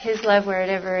His love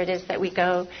wherever it is that we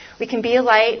go. We can be a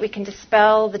light. We can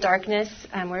dispel the darkness.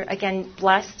 We're, again,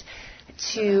 blessed.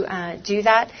 to do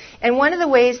that. And one of the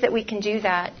ways that we can do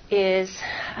that is,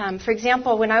 for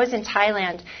example, when I was in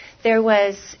Thailand, there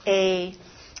was a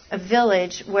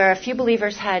village where a few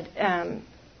believers had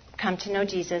come to know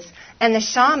Jesus, and the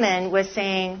shaman was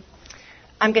saying,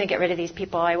 I'm going to get rid of these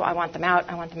people. I want them out.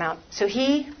 I want them out. So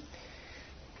he,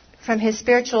 from his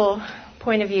spiritual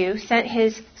point of view, sent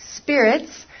his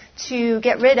spirits to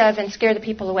get rid of and scare the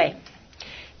people away.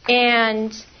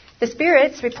 And the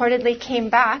spirits reportedly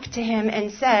came back to him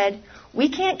and said, we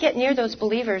can't get near those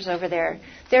believers over there.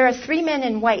 There are 3 men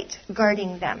in white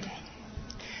guarding them.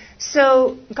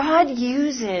 So God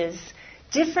uses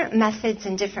different methods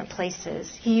in different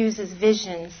places. He uses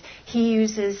visions. He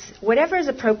uses whatever is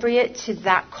appropriate to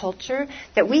that culture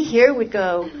that we here would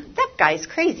go, that guy's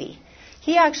crazy.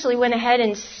 He actually went ahead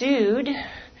and sued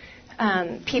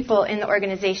people in the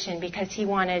organization because he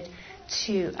wanted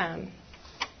to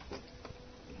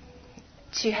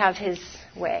have his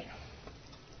way.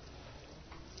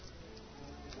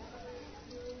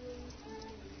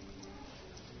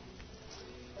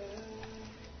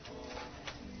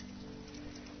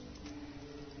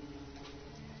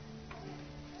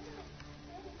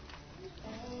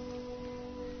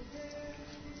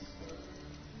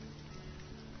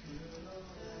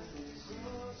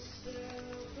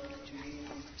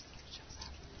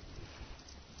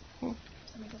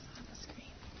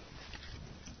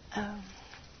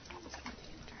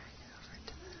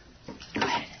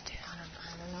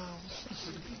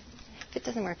 If it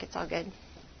doesn't work, it's all good.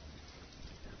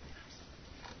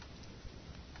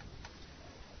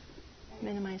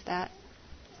 Minimize that.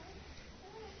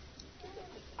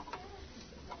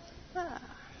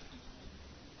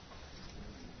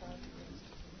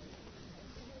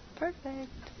 Perfect.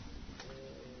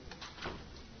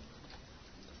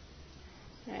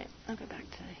 All right, I'll go back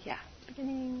to,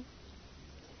 beginning.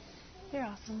 You're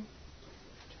awesome.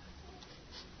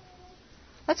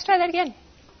 Let's try that again.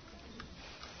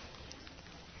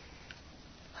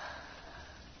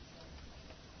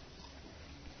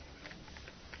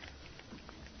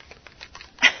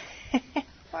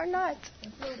 Or not.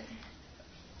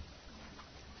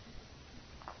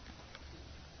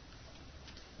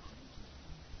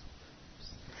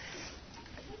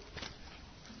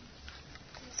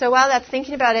 So while that's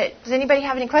thinking about it, does anybody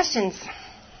have any questions?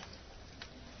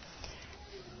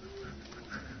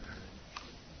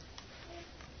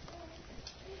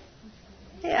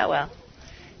 Yeah, well,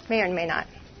 may or may not.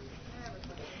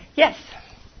 Yes.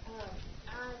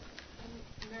 I'm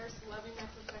a nurse, loving my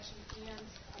profession, and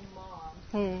a mom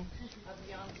of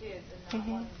young kids, and not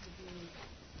wanting to be,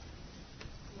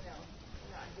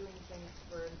 not doing things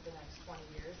for the next 20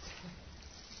 years.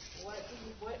 What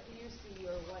do you see,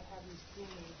 or what have you seen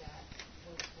that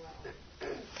works well?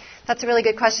 That's a really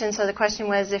good question. So the question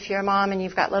was, if you're a mom and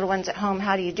you've got little ones at home,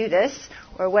 how do you do this?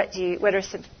 Or what are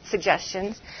some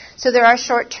suggestions? So there are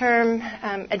short-term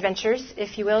adventures,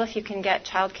 if you will, if you can get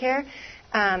childcare.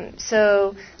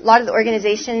 So a lot of the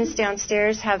organizations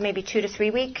downstairs have maybe 2 to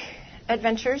 3 week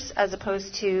adventures as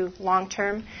opposed to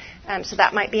long-term. So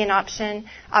that might be an option.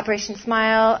 Operation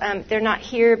Smile, they're not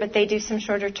here, but they do some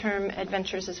shorter-term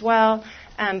adventures as well.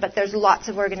 But there's lots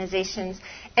of organizations.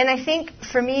 And I think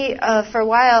for me, for a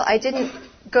while, I didn't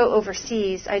go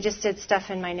overseas. I just did stuff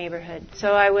in my neighborhood.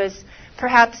 So I was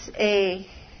perhaps a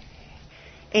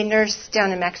nurse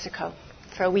down in Mexico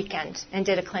for a weekend and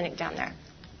did a clinic down there.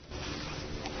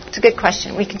 It's a good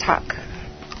question. We can talk.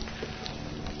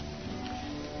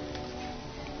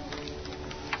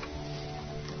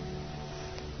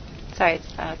 Sorry,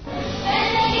 it's bad.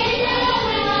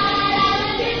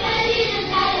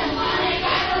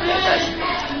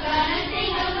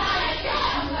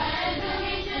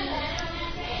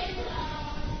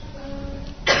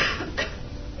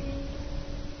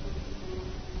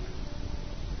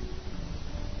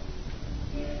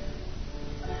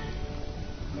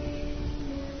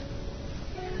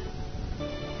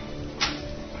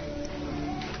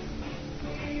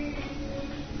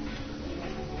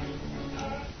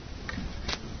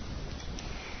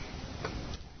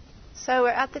 So we're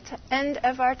at the end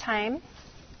of our time.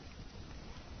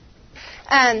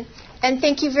 And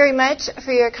thank you very much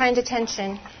for your kind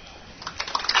attention.